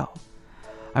really well.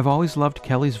 I've always loved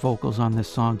Kelly's vocals on this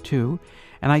song too,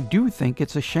 and I do think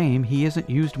it's a shame he isn't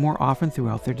used more often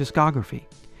throughout their discography.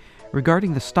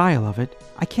 Regarding the style of it,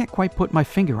 I can't quite put my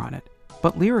finger on it,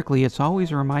 but lyrically it's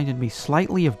always reminded me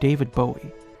slightly of David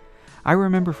Bowie. I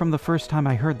remember from the first time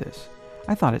I heard this,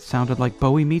 I thought it sounded like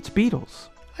Bowie meets Beatles.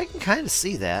 I can kind of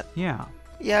see that. Yeah.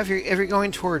 Yeah, if you're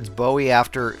going towards Bowie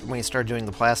after when he started doing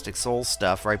the Plastic Soul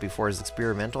stuff right before his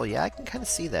experimental, yeah, I can kind of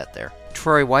see that there.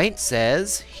 Troy White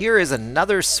says, here is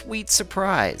another sweet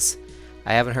surprise.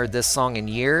 I haven't heard this song in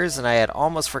years, and I had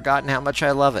almost forgotten how much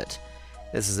I love it.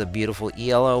 This is a beautiful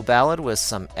ELO ballad with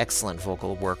some excellent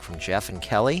vocal work from Jeff and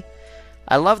Kelly.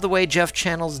 I love the way Jeff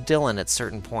channels Dylan at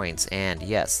certain points, and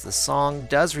yes, the song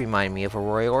does remind me of a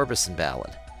Roy Orbison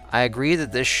ballad. I agree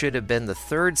that this should have been the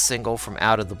third single from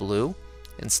Out of the Blue,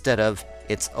 instead of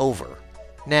It's Over.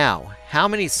 Now, how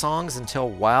many songs until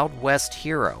Wild West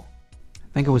Hero?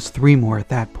 I think it was 3 more at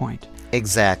that point.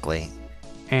 Exactly.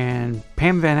 And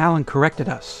Pam Van Allen corrected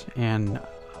us, and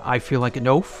I feel like an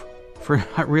oaf for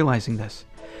not realizing this.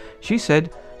 She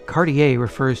said Cartier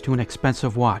refers to an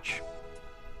expensive watch,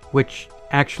 which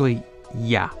actually,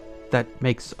 yeah, that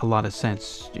makes a lot of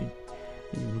sense. You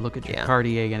look at your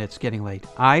Cartier and it's getting late.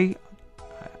 I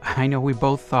know we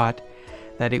both thought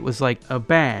that it was like a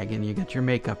bag and you get your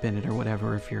makeup in it or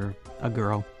whatever if you're a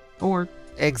girl. Or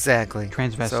exactly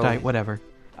transvestite, whatever.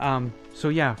 So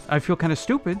yeah, I feel kind of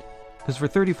stupid. Because for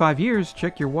 35 years,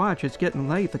 check your watch, it's getting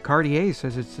late. The Cartier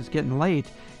says it's getting late.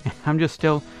 And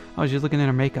I was just looking in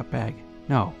her makeup bag.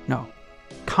 No.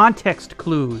 Context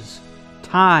clues.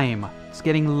 Time. It's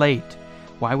getting late.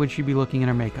 Why would she be looking in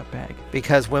her makeup bag?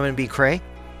 Because women be cray?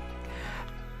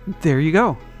 There you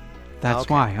go. That's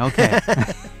why. Okay.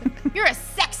 You're a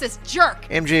sexist jerk.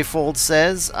 MJ Fold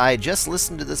says, I just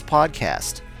listened to this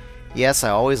podcast. Yes, I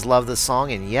always love the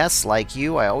song, and yes, like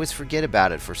you, I always forget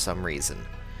about it for some reason.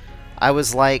 I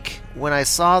was like, when I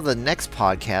saw the next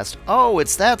podcast, oh,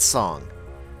 it's that song.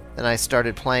 Then I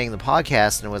started playing the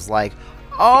podcast and was like,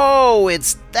 oh,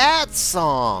 it's that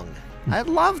song. I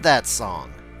love that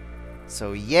song.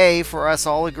 So yay for us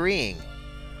all agreeing.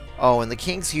 Oh, and the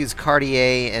Kinks used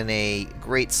Cartier in a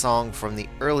great song from the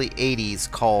early 80s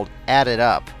called Add It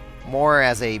Up, more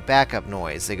as a backup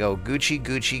noise. They go Gucci,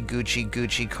 Gucci, Gucci,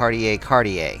 Gucci, Cartier,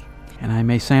 Cartier. And I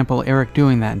may sample Eric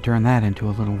doing that and turn that into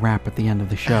a little rap at the end of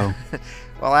the show.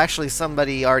 Well, actually,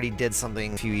 somebody already did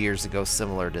something a few years ago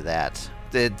similar to that.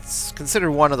 It's considered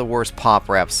one of the worst pop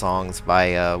rap songs by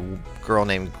a girl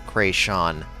named Cray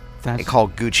Sean. It's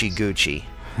called Gucci Gucci.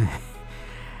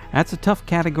 That's a tough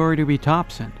category to be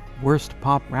tops in. Worst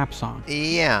pop rap song.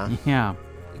 Yeah. Yeah.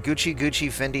 Gucci Gucci,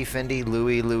 Fendi Fendi,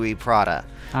 Louis Louis Prada.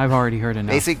 I've already heard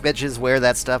enough. Basic bitches wear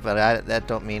that stuff, but that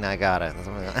don't mean I got it.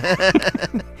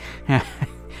 I'd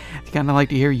kind of like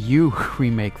to hear you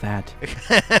remake that.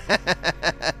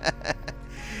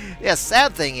 Yeah,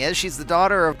 sad thing is, she's the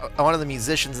daughter of one of the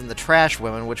musicians in the Trash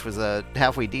Women, which was a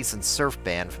halfway decent surf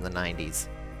band from the 90s.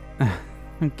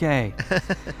 Okay.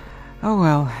 Oh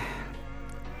well.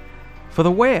 For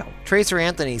The Whale. Tracer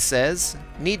Anthony says,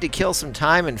 need to kill some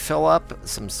time and fill up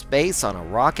some space on a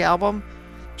rock album?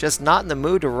 Just not in the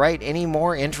mood to write any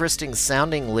more interesting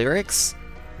sounding lyrics?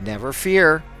 Never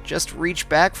fear, just reach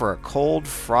back for a cold,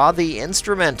 frothy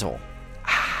instrumental.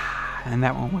 And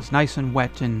that one was nice and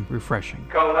wet and refreshing.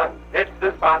 Cola, it's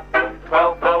the spot.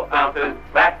 12 full ounces,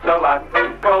 that's a lot.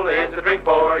 Cola is a drink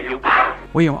for you.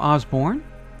 William Osborne?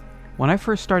 When I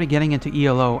first started getting into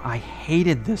ELO, I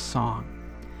hated this song.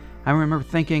 I remember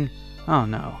thinking, oh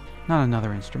no, not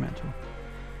another instrumental.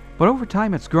 But over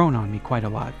time it's grown on me quite a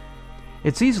lot.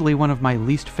 It's easily one of my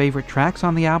least favorite tracks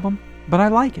on the album, but I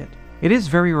like it. It is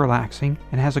very relaxing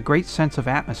and has a great sense of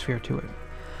atmosphere to it.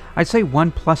 I'd say one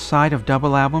plus side of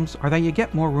double albums are that you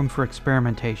get more room for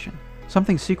experimentation,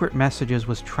 something Secret Messages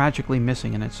was tragically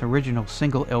missing in its original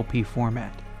single LP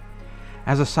format.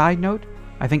 As a side note,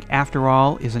 I think After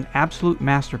All is an absolute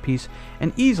masterpiece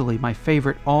and easily my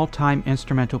favorite all-time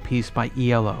instrumental piece by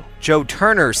ELO. Joe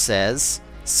Turner says,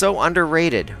 so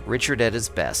underrated, Richard at his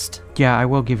best. Yeah, I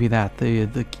will give you that. The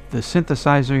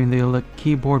synthesizer and the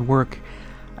keyboard work,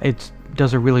 it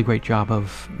does a really great job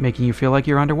of making you feel like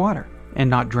you're underwater and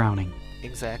not drowning.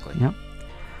 Exactly. Yep.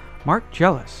 Mark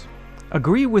Jealous.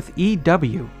 Agree with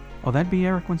EW. Oh, that'd be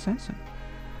Eric Winsenson.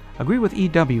 Agree with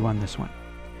EW on this one.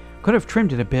 Could have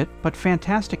trimmed it a bit, but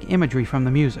fantastic imagery from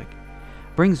the music.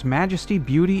 Brings majesty,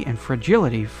 beauty, and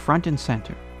fragility front and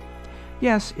center.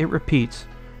 Yes, it repeats,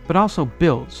 but also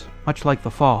builds, much like The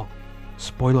Fall.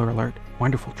 Spoiler alert,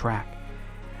 wonderful track.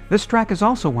 This track is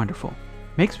also wonderful.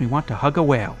 Makes me want to hug a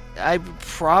whale. I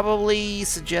probably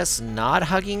suggest not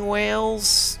hugging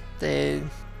whales. They...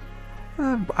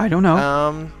 I don't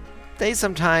know. They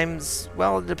sometimes...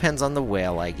 Well, it depends on the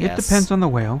whale, I guess. It depends on the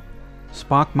whale.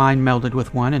 Spock mind melded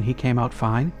with one and he came out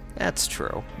fine. That's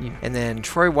true. Yeah. And then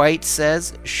Troy White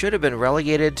says, should have been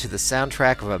relegated to the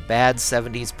soundtrack of a bad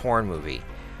 70s porn movie.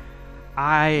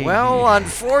 Well,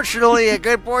 unfortunately, a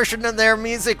good portion of their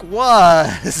music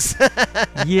was.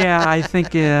 Yeah, I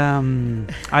think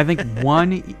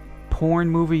one porn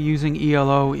movie using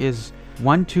ELO is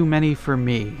one too many for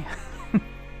me.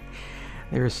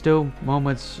 There are still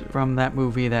moments from that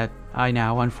movie that I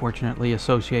now unfortunately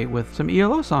associate with some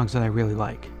ELO songs that I really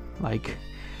like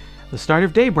the start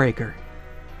of Daybreaker.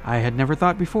 I had never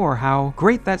thought before how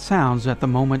great that sounds at the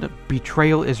moment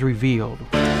betrayal is revealed.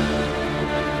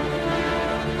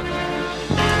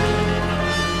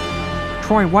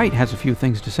 Troy White has a few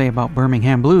things to say about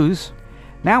Birmingham Blues.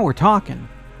 Now we're talking.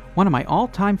 One of my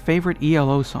all-time favorite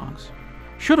ELO songs.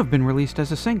 Should have been released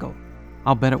as a single.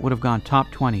 I'll bet it would have gone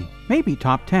top 20, maybe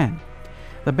top 10.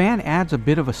 The band adds a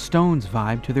bit of a Stones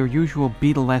vibe to their usual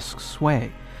Beatlesque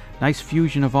sway. Nice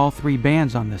fusion of all three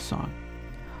bands on this song.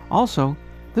 Also,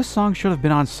 this song should have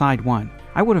been on side 1.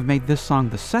 I would have made this song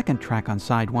the second track on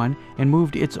side 1 and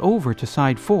moved It's Over to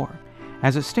side 4.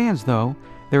 As it stands, though,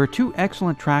 there are 2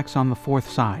 excellent tracks on the 4th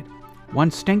side.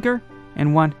 One stinker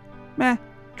and one meh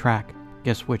track.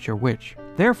 Guess which are which.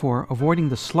 Therefore, avoiding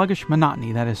the sluggish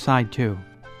monotony that is side 2.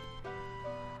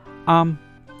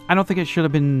 I don't think it should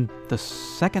have been the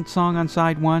second song on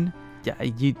side 1.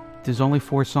 Yeah, there's only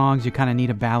 4 songs. You kind of need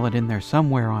a ballad in there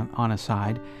somewhere on a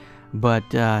side. But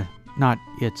not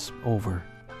It's Over.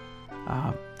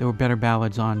 There were better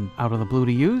ballads on Out of the Blue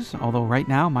to use, although right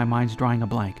now my mind's drawing a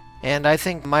blank. And I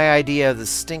think my idea of the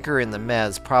stinker and the meh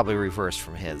is probably reversed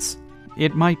from his.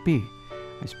 It might be.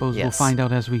 I suppose We'll find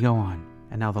out as we go on.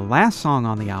 And now the last song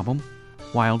on the album,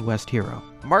 Wild West Hero.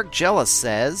 Mark Jealous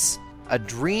says, a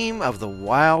dream of the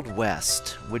Wild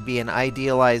West would be an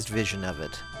idealized vision of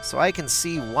it, so I can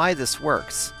see why this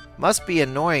works. Must be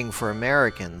annoying for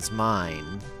Americans,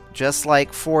 mine. Just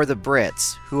like for the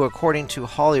Brits, who according to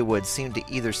Hollywood seem to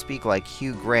either speak like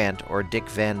Hugh Grant or Dick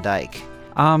Van Dyke.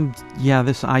 Yeah,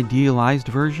 this idealized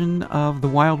version of the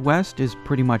Wild West is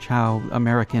pretty much how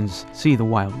Americans see the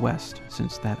Wild West,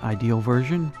 since that ideal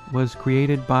version was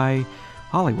created by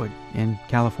Hollywood in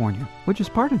California, which is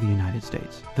part of the United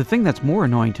States. The thing that's more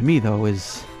annoying to me, though,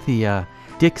 is the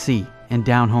Dixie and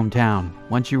Down Hometown.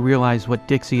 Once you realize what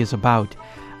Dixie is about,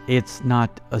 it's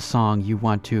not a song you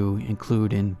want to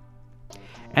include in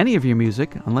any of your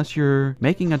music unless you're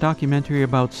making a documentary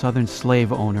about Southern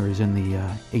slave owners in the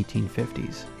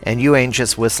 1850s. And you ain't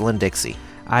just whistling Dixie.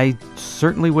 I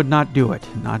certainly would not do it.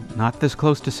 Not this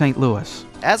close to St. Louis.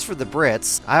 As for the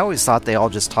Brits, I always thought they all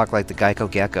just talk like the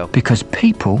Geico Gecko. Because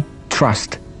people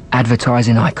trust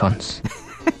advertising icons.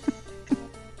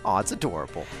 Aw, it's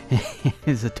adorable. It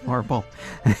is adorable.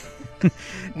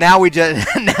 Now we're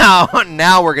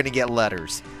gonna get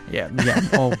letters. Yeah.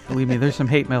 Oh, believe me, there's some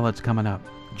hate mail that's coming up.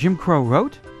 Jim Crow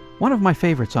wrote, one of my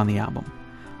favorites on the album.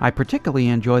 I particularly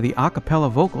enjoy the a cappella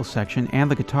vocal section and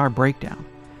the guitar breakdown.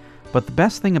 But the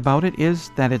best thing about it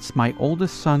is that it's my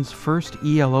oldest son's first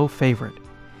ELO favorite.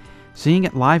 Seeing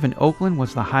it live in Oakland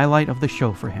was the highlight of the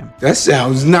show for him. That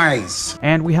sounds nice.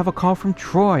 And we have a call from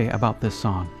Troy about this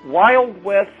song. Wild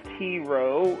West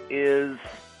Hero is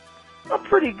a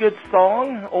pretty good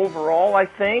song overall, I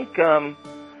think.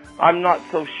 I'm not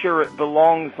so sure it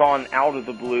belongs on Out of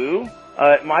the Blue.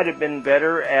 It might have been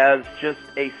better as just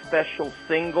a special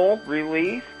single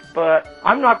released, but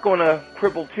I'm not going to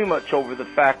quibble too much over the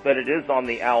fact that it is on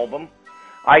the album.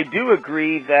 I do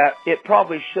agree that it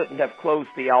probably shouldn't have closed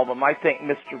the album. I think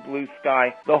Mr. Blue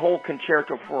Sky, the whole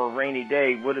Concerto for a Rainy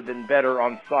Day, would have been better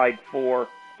on side 4.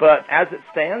 But as it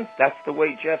stands, that's the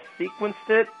way Jeff sequenced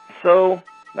it, so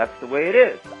that's the way it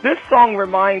is. This song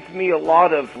reminds me a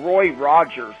lot of Roy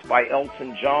Rogers by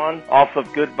Elton John off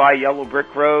of Goodbye Yellow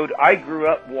Brick Road. I grew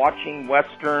up watching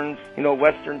westerns,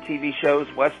 western TV shows,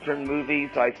 western movies.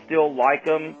 I still like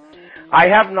them. I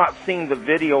have not seen the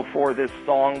video for this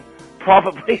song.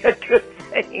 Probably a good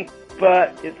thing,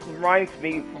 but it reminds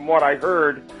me, from what I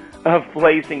heard, of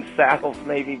Blazing Saddles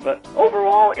maybe. But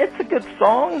overall, it's a good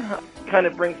song. Kind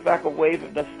of brings back a wave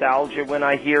of nostalgia when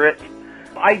I hear it.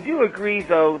 I do agree,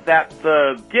 though, that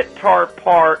the guitar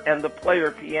part and the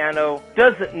player piano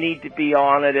doesn't need to be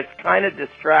on it. It's kind of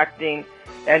distracting.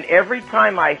 And every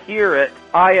time I hear it,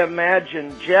 I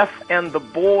imagine Jeff and the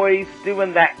boys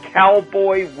doing that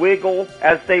cowboy wiggle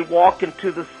as they walk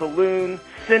into the saloon,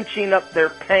 cinching up their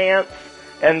pants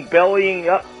and bellying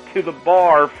up to the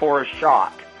bar for a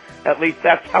shot. At least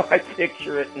that's how I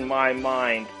picture it in my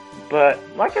mind. But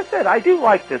like I said, I do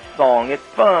like this song. It's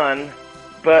fun.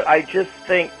 But I just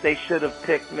think they should have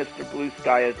picked Mr. Blue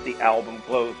Sky as the album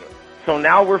closer. So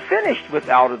now we're finished with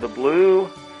Out of the Blue.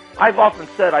 I've often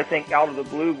said I think Out of the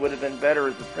Blue would have been better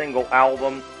as a single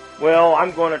album. Well,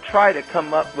 I'm going to try to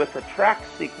come up with a track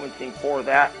sequencing for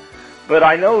that. But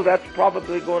I know that's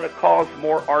probably going to cause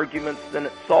more arguments than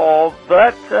it solves.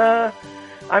 But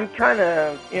I'm kind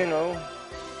of,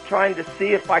 trying to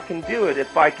see if I can do it,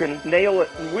 if I can nail it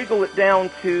and wiggle it down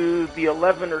to the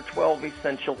 11 or 12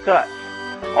 essential cuts.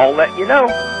 I'll let you know.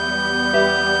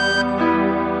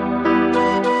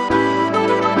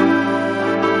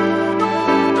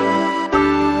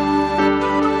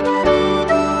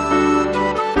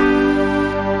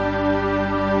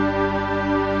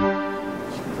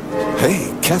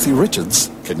 Hey, Kathy Richards,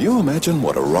 can you imagine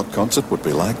what a rock concert would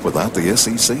be like without the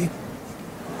SEC?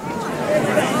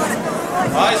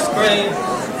 Ice cream,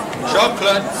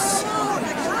 chocolates,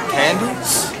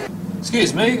 candles.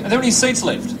 Excuse me, are there any seats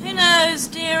left? Who knows,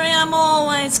 dearie? I'm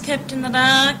always kept in the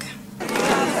dark.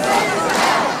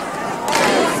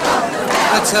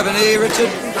 Let's have an E,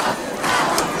 Richard.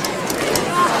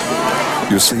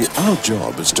 You see, our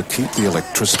job is to keep the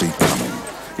electricity coming.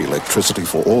 Electricity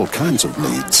for all kinds of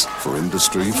needs, for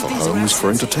industry, for homes, for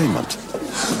entertainment.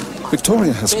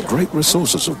 Victoria has great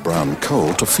resources of brown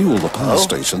coal to fuel the power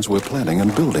stations we're planning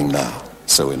and building now.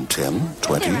 So in 10,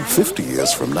 20, 50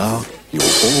 years from now, you'll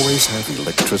always have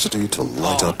electricity to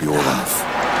light up your life.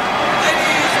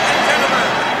 Ladies and gentlemen,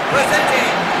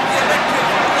 presenting the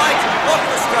Electric Light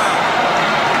Orchestra.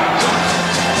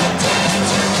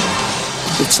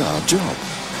 It's our job,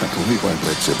 and we won't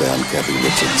let you down, Kathy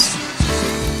Richards.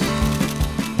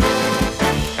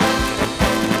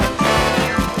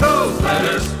 Those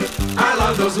letters, I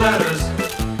love those letters.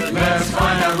 Let's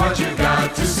find out what you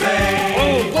got to say.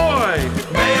 Oh boy!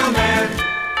 Mailman,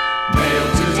 mail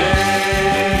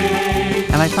today.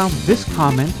 And I found this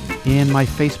comment in my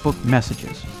Facebook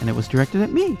messages, and it was directed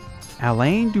at me,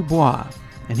 Alain Dubois.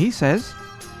 And he says,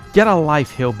 "Get a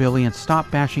life, hillbilly, and stop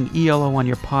bashing ELO on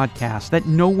your podcast that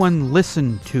no one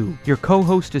listened to. Your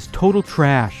co-host is total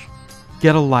trash.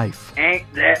 Get a life."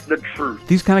 Ain't that the truth?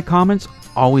 These kind of comments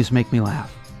always make me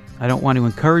laugh. I don't want to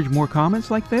encourage more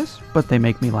comments like this, but they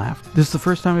make me laugh. This is the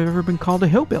first time I've ever been called a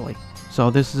hillbilly,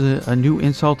 so this is a new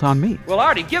insult on me. Well,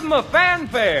 Artie, give him a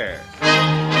fanfare.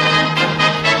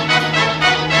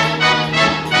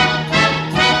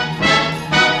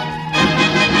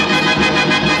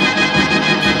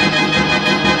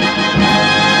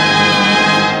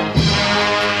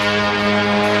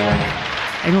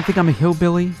 I don't think I'm a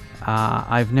hillbilly.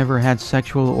 I've never had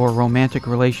sexual or romantic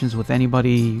relations with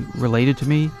anybody related to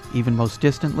me, even most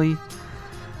distantly.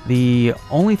 The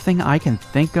only thing I can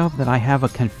think of that I have a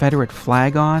Confederate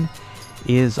flag on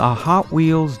is a Hot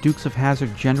Wheels Dukes of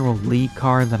Hazzard General Lee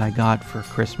car that I got for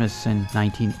Christmas in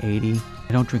 1980.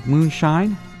 I don't drink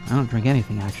moonshine. I don't drink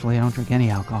anything, actually. I don't drink any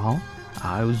alcohol.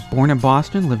 I was born in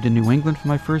Boston, lived in New England for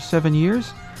my first 7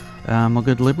 years. I'm a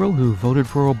good liberal who voted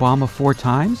for Obama 4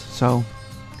 times, so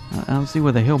I don't see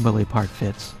where the hillbilly part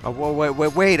fits. Oh,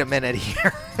 wait a minute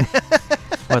here.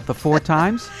 What, the 4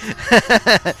 times?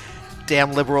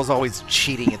 damn liberals always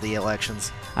cheating at the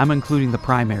elections. I'm including the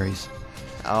primaries.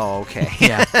 Oh, okay.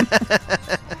 Yeah.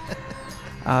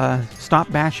 Stop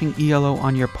bashing ELO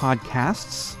on your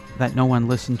podcasts that no one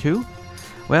listened to.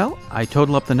 Well, I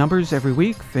total up the numbers every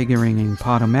week, figuring in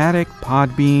Podomatic,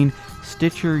 Podbean,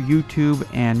 Stitcher, YouTube,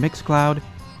 and Mixcloud.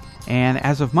 And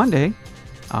as of Monday,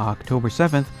 October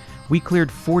 7th, we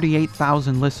cleared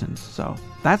 48,000 listens. So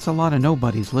that's a lot of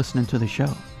nobodies listening to the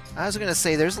show. I was going to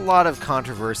say, there's a lot of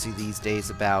controversy these days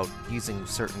about using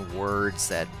certain words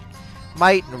that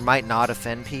might or might not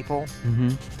offend people. Mm-hmm.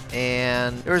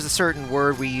 And there was a certain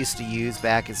word we used to use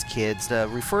back as kids to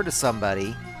refer to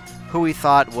somebody who we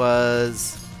thought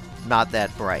was not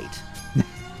that bright.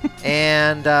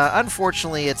 And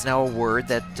unfortunately, it's now a word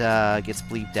that gets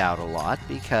bleeped out a lot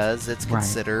because it's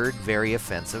considered very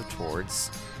offensive towards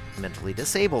mentally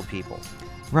disabled people.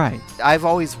 Right. I've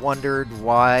always wondered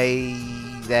why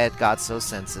that got so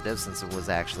sensitive, since it was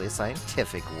actually a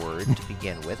scientific word to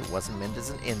begin with. It wasn't meant as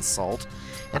an insult.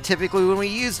 And typically when we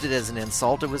used it as an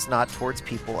insult, it was not towards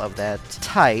people of that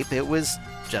type. It was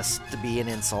just to be an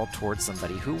insult towards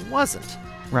somebody who wasn't.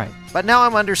 Right. But now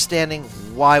I'm understanding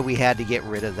why we had to get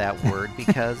rid of that word,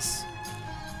 because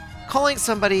calling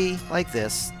somebody like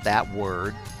this, that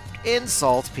word,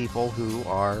 insults people who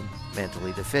are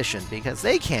mentally deficient, because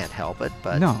they can't help it,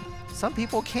 but no. Some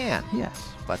people can. Yes.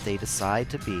 But they decide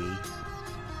to be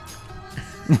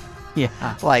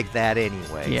yeah. like that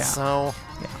anyway. Yeah. So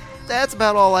that's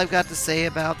about all I've got to say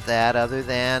about that, other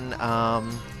than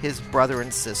his brother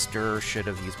and sister should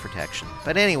have used protection.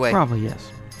 But anyway. Probably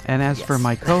yes. And as for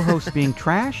my co-host being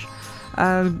trash,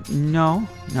 no.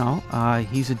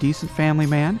 He's a decent family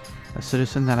man, a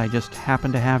citizen that I just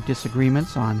happen to have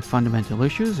disagreements on fundamental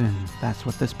issues, and that's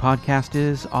what this podcast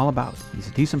is all about. He's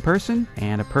a decent person,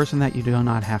 and a person that you do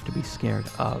not have to be scared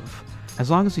of.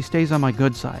 As long as he stays on my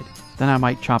good side, then I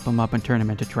might chop him up and turn him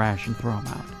into trash and throw him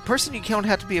out. Person you don't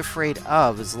have to be afraid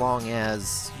of, as long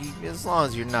as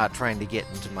you're not trying to get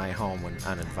into my home when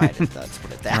uninvited. Let's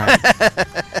put it that.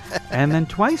 Right. And then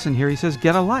twice in here he says,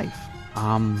 "Get a life."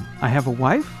 I have a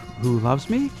wife who loves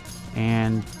me,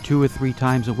 and 2 or 3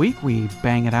 times a week we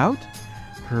bang it out.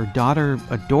 Her daughter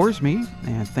adores me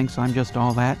and thinks I'm just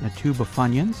all that in a tube of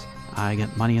Funyuns. I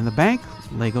get money in the bank,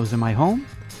 Legos in my home.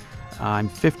 I'm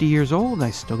 50 years old.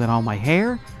 I still got all my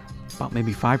hair. About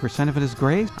maybe 5% of it is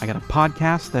gray. I got a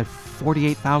podcast that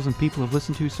 48,000 people have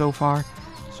listened to so far.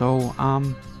 So, I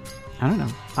don't know.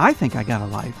 I think I got a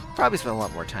life. Probably spent a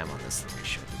lot more time on this than we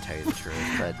should, to tell you the truth.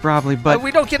 But probably, but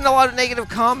we don't get a lot of negative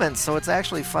comments, so it's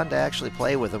actually fun to actually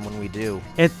play with them when we do.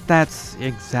 That's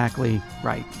exactly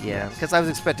right. Yeah, because I was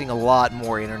expecting a lot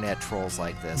more internet trolls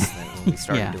like this than when we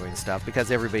started doing stuff, because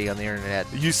everybody on the internet,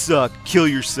 you suck, kill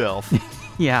yourself.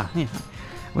 Yeah.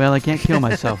 Well, I can't kill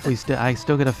myself. I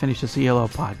still got to finish this ELO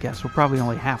podcast. We're probably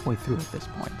only halfway through at this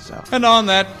point. So. And on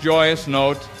that joyous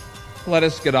note, let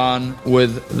us get on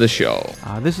with the show.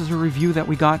 This is a review that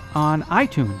we got on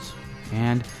iTunes,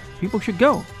 and people should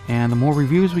go. And the more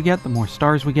reviews we get, the more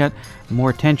stars we get, the more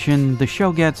attention the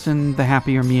show gets, and the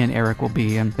happier me and Eric will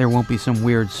be. And there won't be some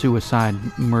weird suicide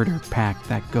murder pact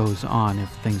that goes on if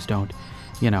things don't,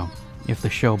 if the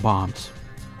show bombs.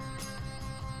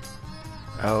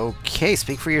 Okay,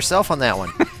 speak for yourself on that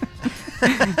one.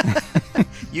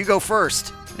 You go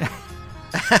first.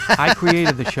 I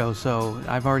created the show, so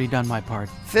I've already done my part.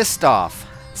 Fistoff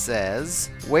says,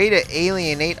 "Way to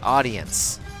alienate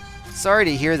audience. Sorry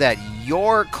to hear that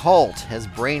your cult has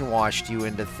brainwashed you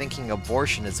into thinking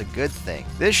abortion is a good thing.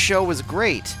 This show was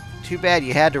great. Too bad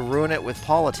you had to ruin it with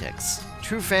politics.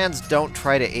 True fans don't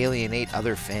try to alienate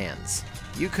other fans.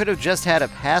 You could have just had a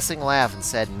passing laugh and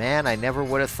said, 'Man, I never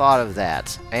would have thought of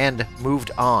that,' and moved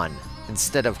on,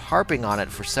 instead of harping on it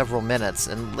for several minutes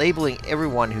and labeling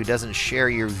everyone who doesn't share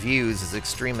your views as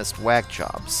extremist whack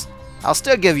jobs. I'll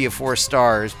still give you 4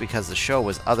 stars because the show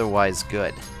was otherwise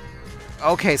good."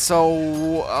 Okay, so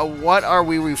what are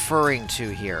we referring to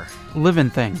here? Living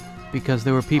thing, because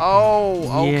there were people...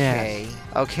 Oh, okay. Yes.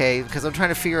 Okay, because I'm trying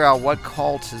to figure out what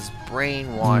cult has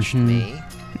brainwashed me.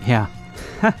 Yeah.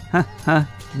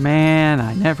 Man,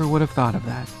 I never would have thought of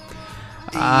that.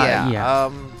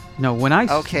 No, when I...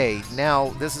 Okay, now,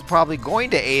 this is probably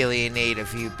going to alienate a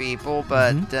few people,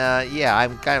 but,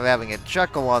 I'm kind of having a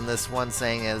chuckle on this one,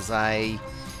 saying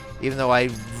even though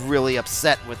I'm really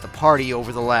upset with the party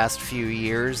over the last few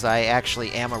years, I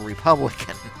actually am a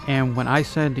Republican. And when I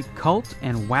said cult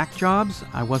and whack jobs,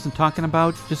 I wasn't talking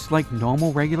about just like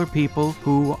normal, regular people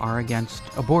who are against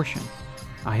abortion.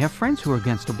 I have friends who are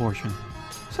against abortion.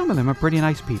 Some of them are pretty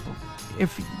nice people.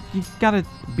 If you got a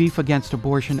beef against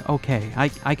abortion, okay,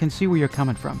 I can see where you're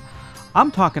coming from. I'm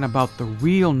talking about the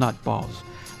real nutballs,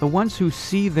 the ones who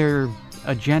see their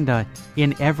agenda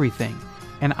in everything.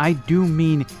 And I do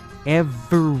mean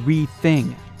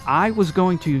everything. I was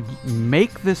going to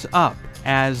make this up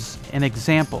as an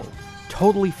example,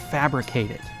 totally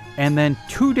fabricate it. And then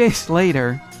 2 days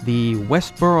later, the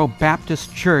Westboro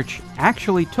Baptist Church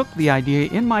actually took the idea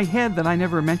in my head that I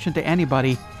never mentioned to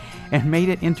anybody and made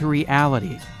it into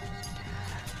reality.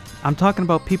 I'm talking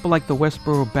about people like the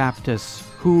Westboro Baptists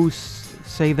who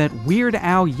say that Weird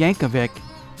Al Yankovic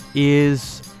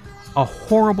is a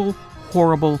horrible,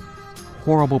 horrible,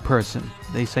 horrible person.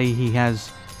 They say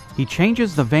he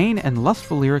changes the vain and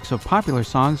lustful lyrics of popular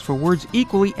songs for words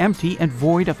equally empty and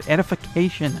void of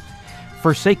edification.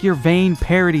 Forsake your vain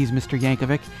parodies, Mr.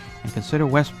 Yankovic, and consider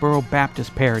Westboro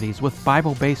Baptist parodies with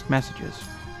Bible-based messages,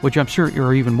 which I'm sure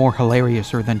are even more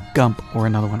hilariouser than Gump or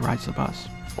Another One Rides the Bus.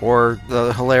 Or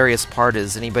the hilarious part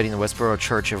is anybody in the Westboro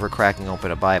Church ever cracking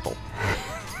open a Bible.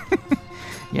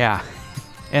 Yeah.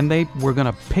 And they were going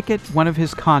to picket one of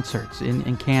his concerts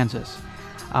in Kansas.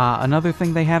 Another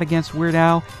thing they had against Weird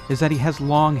Al is that he has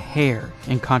long hair,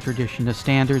 in contradiction to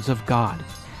standards of God.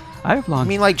 I have long... You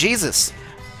mean like Jesus?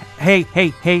 Hey.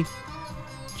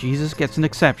 Jesus gets an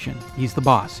exception. He's the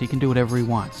boss. He can do whatever he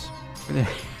wants.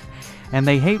 And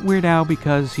they hate Weird Al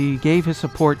because he gave his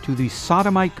support to the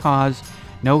sodomite cause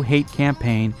No Hate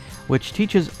campaign, which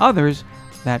teaches others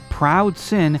that proud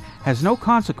sin has no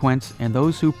consequence and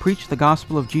those who preach the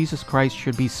gospel of Jesus Christ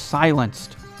should be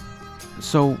silenced.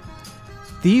 So,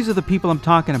 these are the people I'm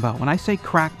talking about. When I say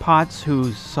crackpots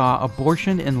who saw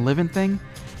abortion in living thing,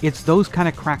 it's those kind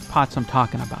of crackpots I'm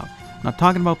talking about. I'm not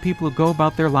talking about people who go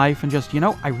about their life and just,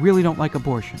 I really don't like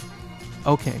abortion.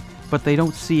 Okay, but they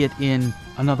don't see it in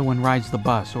Another One Rides the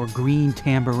Bus, or Green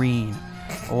Tambourine,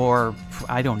 or,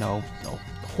 I don't know,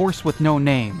 Horse with No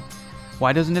Name.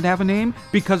 Why doesn't it have a name?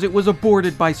 Because it was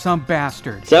aborted by some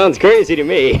bastard. Sounds crazy to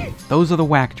me. Those are the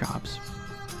whack jobs.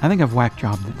 I think I've whack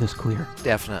jobbed it this clear.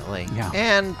 Definitely. Yeah.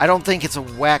 And I don't think it's a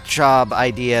whack job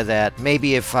idea that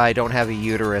maybe if I don't have a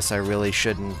uterus, I really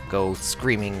shouldn't go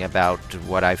screaming about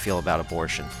what I feel about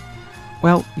abortion.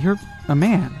 Well, you're a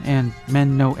man, and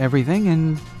men know everything,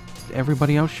 and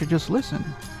everybody else should just listen.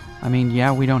 I mean,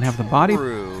 yeah, we don't have the body.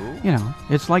 True.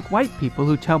 It's like white people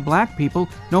who tell black people,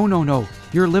 no,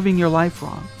 you're living your life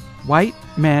wrong. White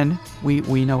men,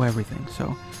 we know everything.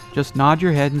 So just nod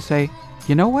your head and say,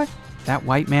 you know what? That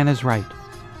white man is right.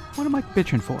 What am I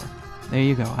bitching for? There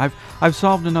you go. I've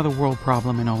solved another world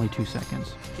problem in only 2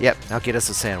 seconds. Yep, now get us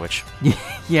a sandwich.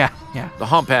 Yeah. The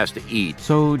hump has to eat.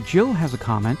 So Jill has a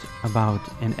comment about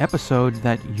an episode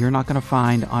that you're not going to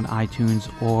find on iTunes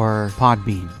or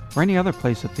Podbean or any other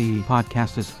place that the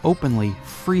podcast is openly,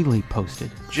 freely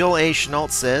posted. Jill A.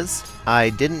 Schnault says, I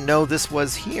didn't know this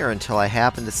was here until I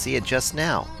happened to see it just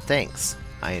now. Thanks.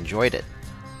 I enjoyed it.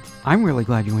 I'm really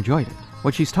glad you enjoyed it.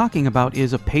 What she's talking about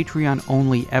is a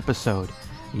Patreon-only episode.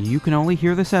 You can only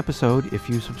hear this episode if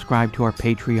you subscribe to our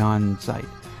Patreon site.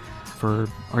 For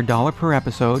our $1 per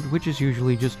episode, which is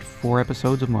usually just 4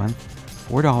 episodes a month,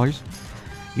 $4,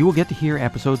 you will get to hear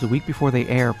episodes a week before they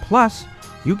air, plus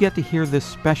you get to hear this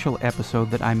special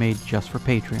episode that I made just for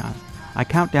Patreon. I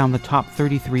count down the top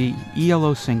 33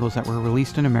 ELO singles that were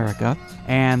released in America,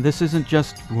 and this isn't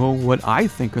just, what I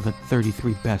think are the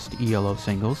 33 best ELO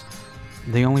singles.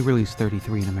 They only released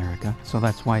 33 in America, so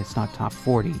that's why it's not top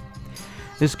 40.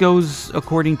 This goes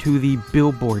according to the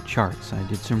Billboard charts. I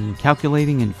did some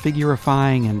calculating and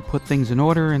figurifying and put things in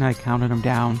order, and I counted them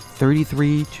down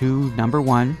 33 to number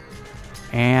 1.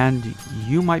 And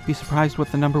you might be surprised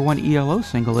what the number 1 ELO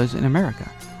single is in America.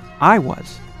 I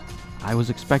was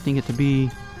expecting it to be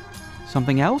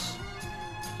something else,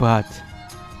 but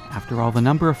after all the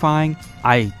numberifying,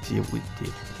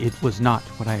 it was not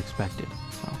what I expected.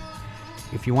 So,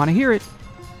 if you want to hear it,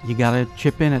 you gotta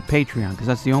chip in at Patreon, because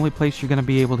that's the only place you're gonna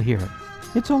be able to hear it.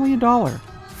 It's only $1.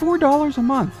 $4 a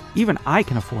month. Even I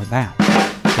can afford that.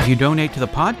 If you donate to the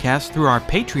podcast through our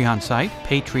Patreon site,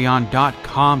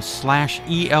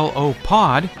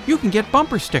 patreon.com/ELOpod, you can get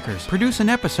bumper stickers, produce an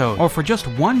episode, or for just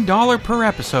 $1 per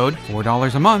episode,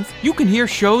 $4 a month, you can hear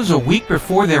shows a week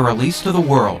before they're released to the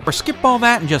world. Or skip all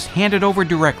that and just hand it over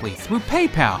directly through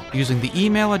PayPal using the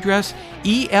email address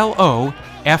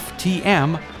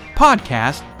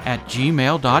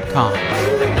eloftmpodcast@gmail.com.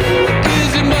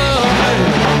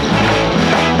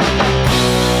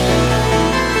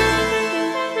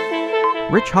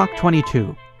 Rich Hawk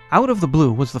 22. Out of the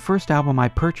Blue was the first album I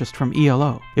purchased from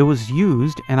ELO. It was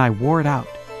used and I wore it out.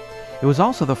 It was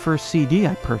also the first CD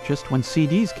I purchased when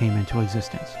CDs came into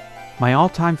existence. My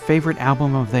all-time favorite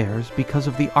album of theirs because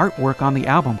of the artwork on the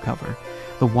album cover,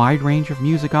 the wide range of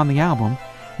music on the album,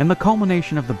 and the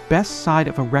culmination of the best side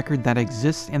of a record that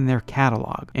exists in their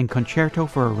catalog in Concerto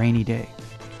for a Rainy Day.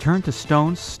 Turn to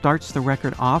Stone starts the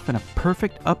record off in a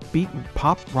perfect upbeat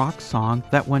pop rock song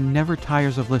that one never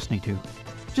tires of listening to.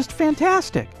 Just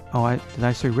fantastic! Oh, did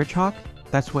I say Rich Hawk?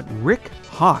 That's what Rick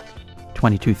Hawk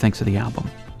 22 thinks of the album.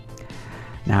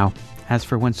 Now, as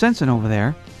for Winsenson over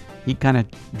there, he kind of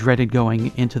dreaded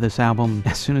going into this album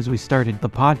as soon as we started the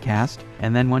podcast,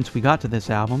 and then once we got to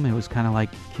this album, it was kind of like,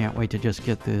 can't wait to just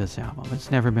get through this album. It's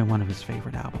never been one of his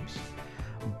favorite albums.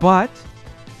 But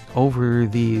over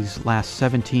these last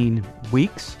 17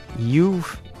 weeks,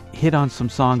 you've hit on some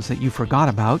songs that you forgot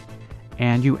about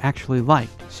and you actually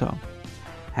liked. So,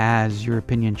 has your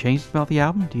opinion changed about the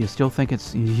album? Do you still think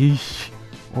it's yeesh,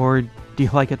 or do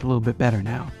you like it a little bit better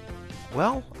now?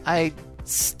 Well, I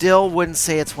still wouldn't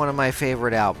say it's one of my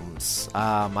favorite albums.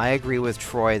 I agree with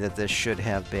Troy that this should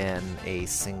have been a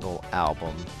single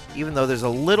album. Even though there's a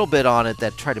little bit on it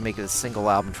that tried to make it a single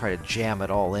album, try to jam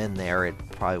it all in there, it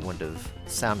probably wouldn't have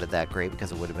sounded that great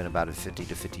because it would have been about a 50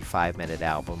 to 55 minute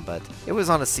album. But it was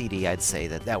on a CD, I'd say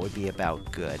that would be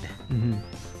about good. Mm-hmm.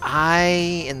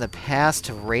 I, in the past,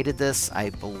 have rated this,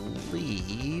 I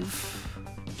believe,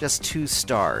 just 2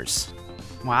 stars.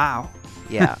 Wow.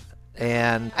 Yeah.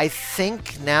 And I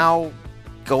think now,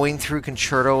 going through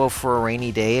Concerto for a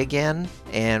Rainy Day again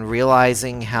and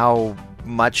realizing how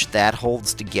much that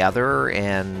holds together,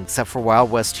 and except for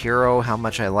Wild West Hero, how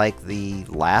much I like the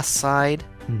last side,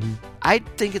 I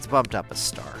think it's bumped up a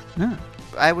star. Yeah.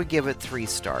 I would give it 3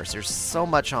 stars. There's so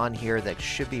much on here that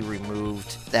should be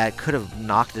removed that could have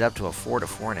knocked it up to a 4 to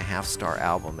 4.5 star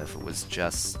album if it was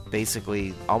just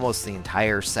basically almost the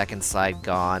entire second side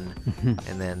gone,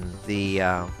 and then the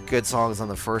good songs on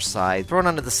the first side thrown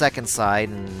onto the second side,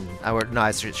 and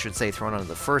I should say thrown onto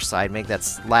the first side, make that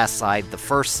last side the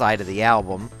first side of the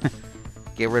album.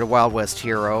 Get rid of Wild West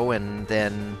Hero, and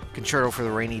then Concerto for the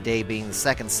Rainy Day being the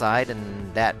second side,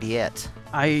 and that be it.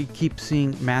 I keep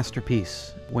seeing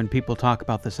masterpiece when people talk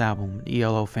about this album.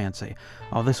 ELO fans say,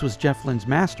 oh, this was Jeff Lynne's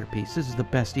masterpiece. This is the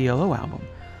best ELO album.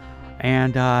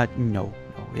 And no,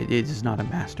 it is not a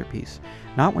masterpiece.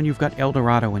 Not when you've got El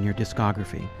Dorado in your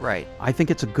discography. Right. I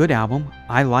think it's a good album.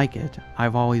 I like it.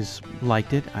 I've always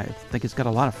liked it. I think it's got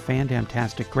a lot of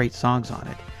fantastic, great songs on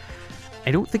it.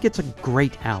 I don't think it's a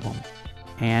great album.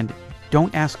 And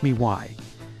don't ask me why.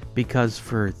 Because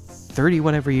for 30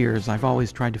 whatever years, I've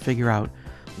always tried to figure out,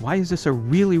 why is this a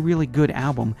really, really good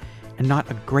album and not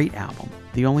a great album?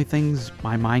 The only things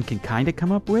my mind can kind of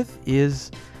come up with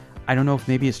is, I don't know if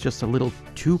maybe it's just a little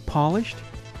too polished,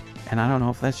 and I don't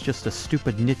know if that's just a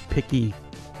stupid nitpicky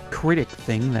critic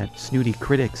thing that snooty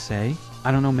critics say.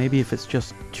 I don't know, maybe if it's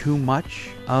just too much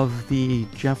of the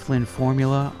Jeff Lynne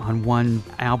formula on one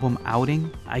album outing.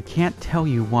 I can't tell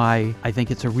you why I think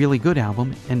it's a really good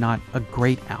album and not a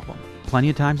great album. Plenty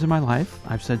of times in my life,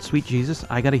 I've said, sweet Jesus,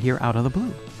 I gotta hear Out of the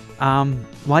Blue.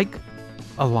 Like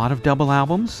a lot of double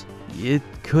albums, it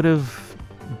could have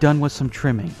done with some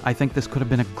trimming. I think this could have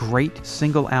been a great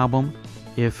single album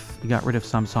if you got rid of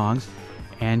some songs,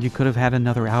 and you could have had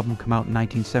another album come out in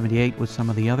 1978 with some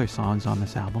of the other songs on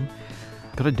this album.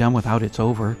 Could have done without It's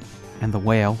Over and The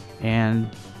Whale, and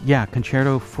yeah,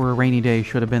 Concerto for a Rainy Day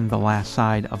should have been the last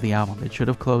side of the album. It should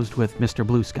have closed with Mr.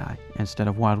 Blue Sky instead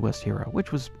of Wild West Hero,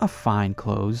 which was a fine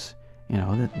close. You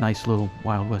know, that nice little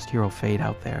Wild West Hero fade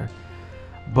out there.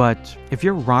 But if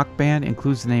your rock band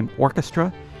includes the name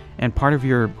orchestra, and part of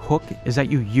your hook is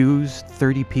that you use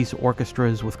 30-piece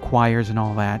orchestras with choirs and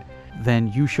all that,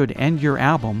 then you should end your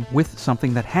album with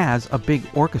something that has a big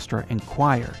orchestra and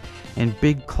choir and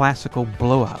big classical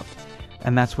blowout.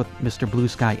 And that's what Mr. Blue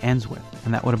Sky ends with.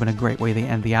 And that would have been a great way to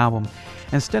end the album.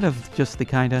 Instead of just the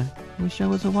kind of, wish I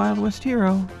was a Wild West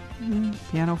Hero,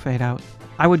 piano fade out.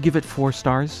 I would give it 4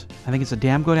 stars. I think it's a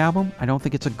damn good album. I don't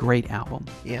think it's a great album.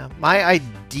 Yeah, my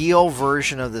ideal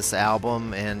version of this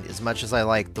album, and as much as I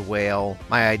like The Whale,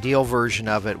 my ideal version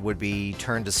of it would be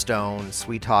Turn to Stone,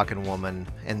 Sweet Talkin' Woman,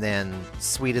 and then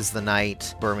Sweet as the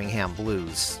Night, Birmingham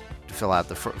Blues to fill out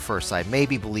the first side.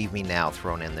 Maybe Believe Me Now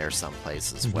thrown in there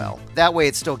someplace as well. That way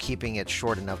it's still keeping it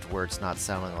short enough to where it's not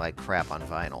sounding like crap on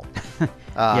vinyl.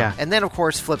 Yeah. And then, of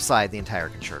course, flip side, the entire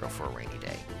Concerto for a Rainy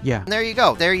Day. Yeah. And there you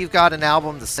go. There you've got an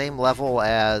album the same level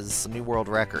as New World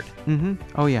Record.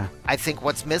 Oh, yeah. I think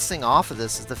what's missing off of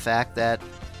this is the fact that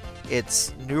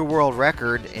it's New World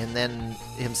Record, and then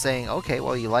him saying, okay,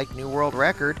 well, you like New World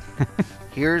Record.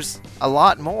 Here's a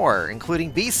lot more, including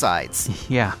B-sides.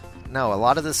 Yeah. No, a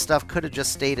lot of this stuff could have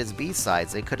just stayed as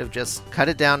B-sides. They could have just cut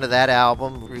it down to that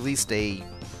album, released a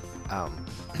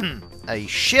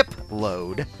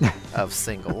shipload of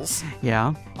singles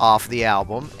yeah. off the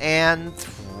album, and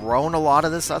thrown a lot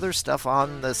of this other stuff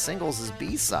on the singles as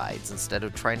B-sides instead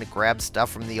of trying to grab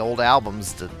stuff from the old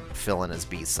albums to fill in as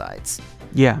B-sides.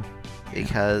 Yeah.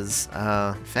 Because,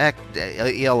 in fact,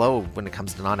 ELO, when it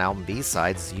comes to non-album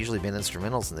B-sides, has usually been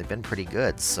instrumentals, and they've been pretty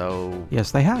good. So yes,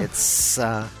 they have. It's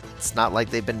not like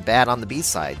they've been bad on the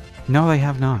B-side. No, they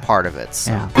have not. Part of it.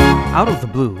 So. Yeah. Out of the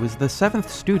Blue is the 7th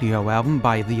studio album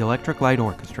by the Electric Light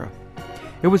Orchestra.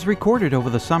 It was recorded over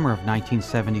the summer of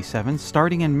 1977,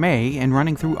 starting in May and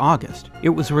running through August. It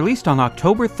was released on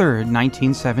October 3rd,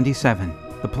 1977.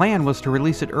 The plan was to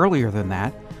release it earlier than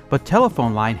that, but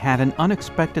Telephone Line had an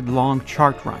unexpected long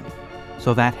chart run,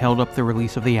 so that held up the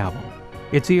release of the album.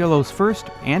 It's ELO's first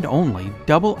and only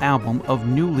double album of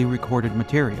newly recorded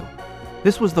material.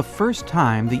 This was the first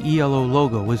time the ELO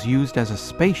logo was used as a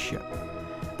spaceship.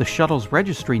 The shuttle's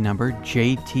registry number,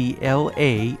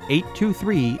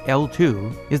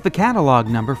 JTLA-823L2, is the catalog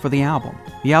number for the album.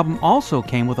 The album also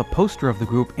came with a poster of the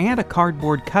group and a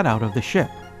cardboard cutout of the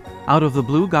ship. Out of the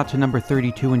Blue got to number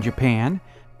 32 in Japan,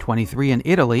 23 in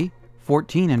Italy,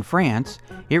 14 in France.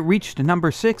 It reached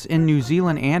number 6 in New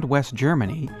Zealand and West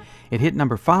Germany. It hit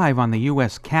number 5 on the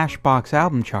US Cashbox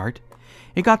album chart.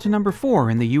 It got to number 4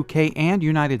 in the UK and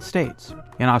United States.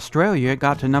 In Australia, it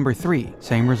got to number 3,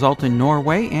 same result in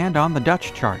Norway and on the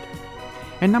Dutch chart.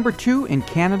 And number 2 in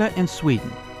Canada and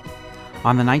Sweden.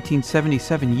 On the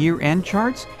 1977 year-end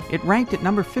charts, it ranked at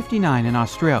number 59 in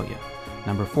Australia,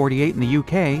 number 48 in the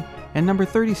UK, and number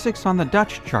 36 on the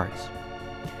Dutch charts.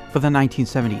 For the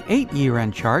 1978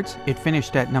 year-end charts, it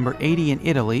finished at number 80 in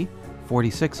Italy,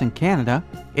 46 in Canada,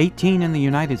 18 in the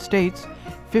United States,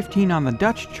 15 on the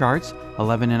Dutch charts,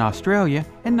 11 in Australia,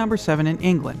 and number 7 in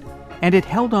England. And it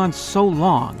held on so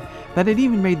long that it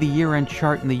even made the year-end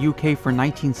chart in the UK for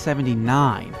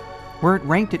 1979, where it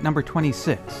ranked at number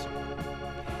 26.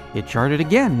 It charted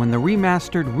again when the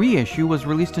remastered reissue was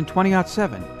released in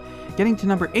 2007, getting to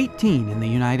number 18 in the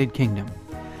United Kingdom.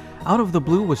 Out of the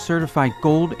Blue was certified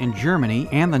gold in Germany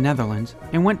and the Netherlands,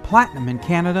 and went platinum in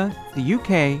Canada, the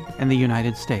UK, and the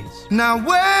United States. Now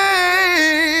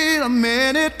wait a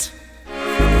minute.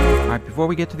 Alright, before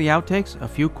we get to the outtakes, a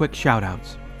few quick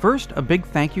shout-outs. First, a big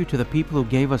thank you to the people who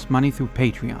gave us money through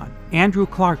Patreon. Andrew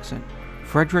Clarkson,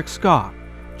 Frederick Scott,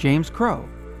 James Crow,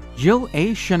 Jill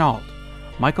A. Chenault,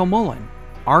 Michael Mullen,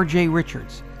 R.J.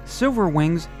 Richards, Silver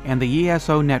Wings, and the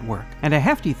ESO Network. And a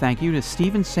hefty thank you to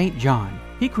Stephen St. John.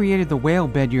 He created the whale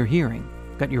bed you're hearing.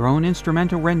 Got your own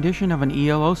instrumental rendition of an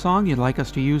ELO song you'd like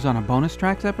us to use on a bonus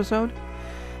tracks episode?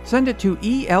 Send it to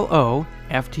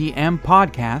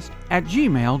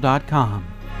eloftmpodcast@gmail.com.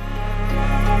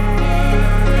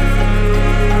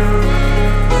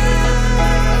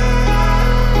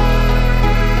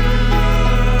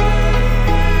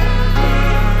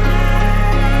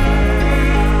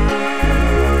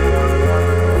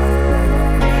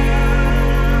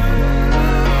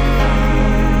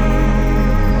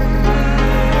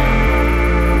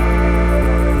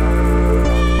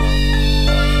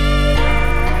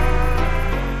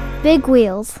 Big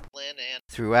Wheels.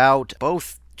 Throughout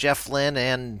both Jeff Lynne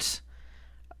and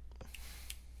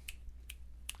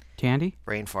Tandy?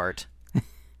 Brain fart.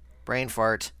 Brain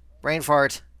fart. Brain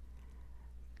fart.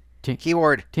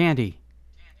 Keyword. Tandy.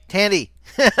 Tandy.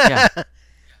 Yeah.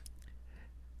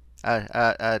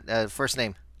 First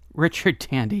name. Richard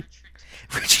Tandy.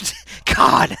 Richard.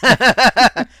 God.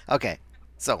 Okay.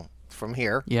 So from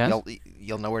here, yes.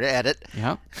 you'll know where to edit.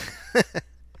 Yep.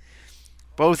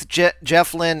 Both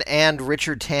Jeff Lynne and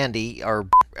Richard Tandy are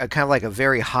kind of like a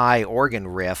very high organ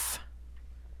riff.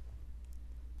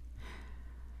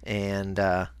 And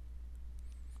did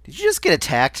you just get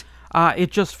attacked?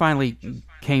 It just finally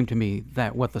came to me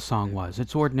that what the song was.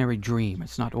 It's Ordinary Dream.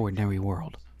 It's not Ordinary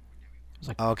World. I was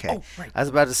like, okay. Oh, right. I was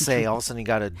about to say, all of a sudden you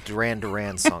got a Duran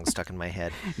Duran song stuck in my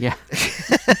head. Yeah.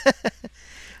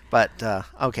 But,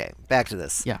 okay, back to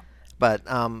this. Yeah. But,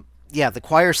 yeah, the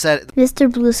choir said...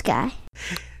 Mr. Blue Sky.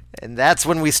 And that's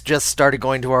when we just started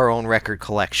going to our own record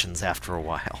collections after a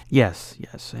while. Yes,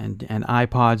 and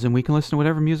iPods, and we can listen to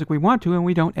whatever music we want to, and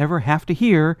we don't ever have to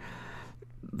hear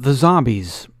the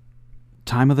Zombies,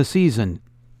 Time of the Season,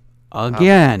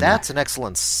 again. That's an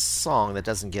excellent song that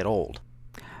doesn't get old.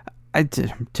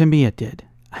 To me it did.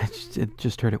 I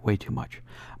just heard it way too much.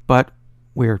 But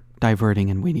we're diverting,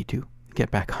 and we need to get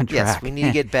back on track. Yes, we need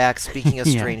to get back. Speaking of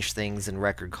strange things in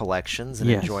record collections and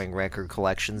enjoying record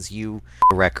collections, you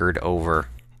record over.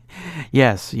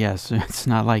 Yes. It's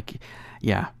not like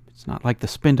the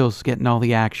spindle's getting all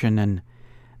the action, and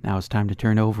now it's time to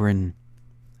turn over and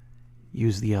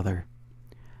use the other.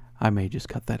 I may just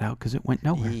cut that out because it went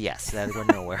nowhere. Yes, that went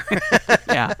nowhere.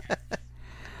 Yeah.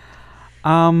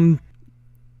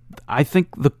 I think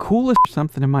the coolest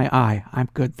something in my eye. I'm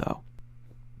good, though.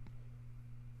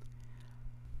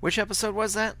 Which episode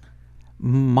was that?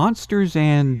 Monsters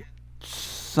and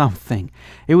something.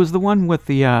 It was the one with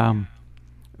the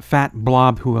fat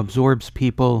blob who absorbs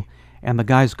people, and the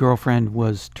guy's girlfriend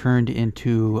was turned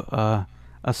into a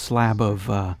slab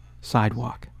of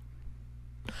sidewalk.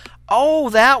 Oh,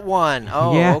 that one.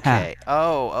 Oh, yeah. Okay.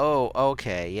 Oh,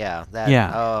 okay. Yeah. That.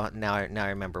 Yeah. Oh, now I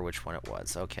remember which one it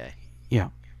was. Okay. Yeah.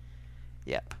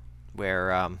 Yep.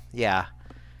 Where, yeah.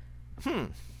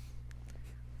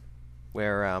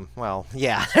 Where, well,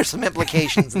 yeah, there's some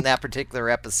implications in that particular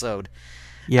episode.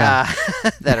 Yeah.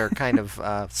 That are kind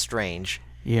of strange.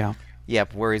 Yeah.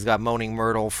 Yep, where he's got Moaning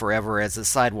Myrtle forever as a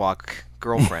sidewalk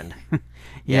girlfriend.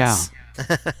 Yes.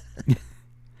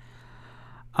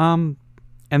 And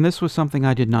this was something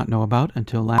I did not know about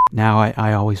until now.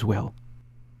 I always will.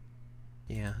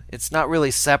 Yeah, it's not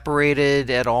really separated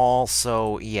at all,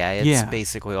 so yeah, it's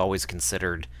basically always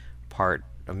considered part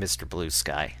of Mr. Blue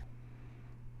Sky.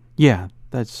 Yeah,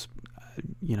 that's,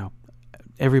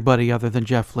 everybody other than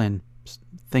Jeff Lynne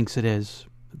thinks it is.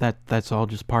 That's all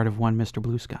just part of one Mr.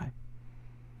 Blue Sky.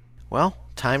 Well,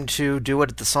 time to do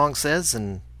what the song says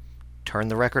and turn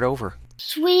the record over.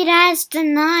 Sweet as the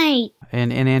night.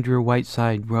 And Andrew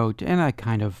Whiteside wrote, and I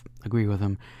kind of agree with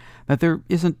him, that there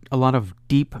isn't a lot of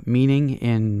deep meaning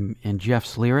in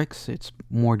Jeff's lyrics. It's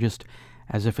more just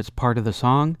as if it's part of the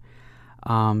song.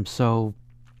 So,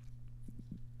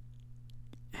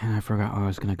 and I forgot where I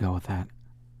was going to go with that.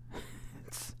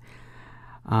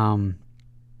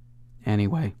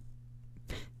 Anyway,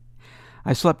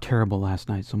 I slept terrible last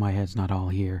night, so my head's not all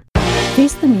here.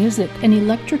 Face the Music, an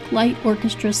Electric Light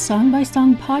Orchestra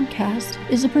song-by-song podcast,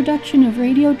 is a production of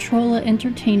Radio Trolla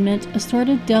Entertainment,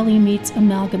 Assorted Deli Meats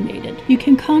Amalgamated. You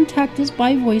can contact us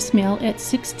by voicemail at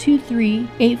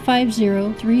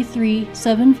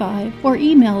 623-850-3375 or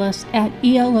email us at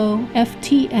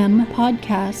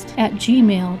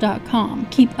eloftmpodcast@gmail.com.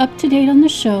 Keep up to date on the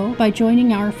show by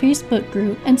joining our Facebook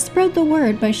group and spread the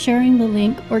word by sharing the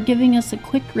link or giving us a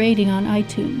quick rating on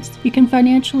iTunes. You can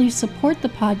financially support the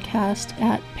podcast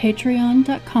at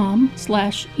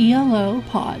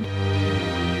patreon.com/ELOpod.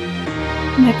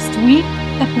 Next week,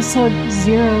 episode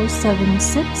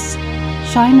 076,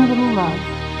 Shine a Little Love.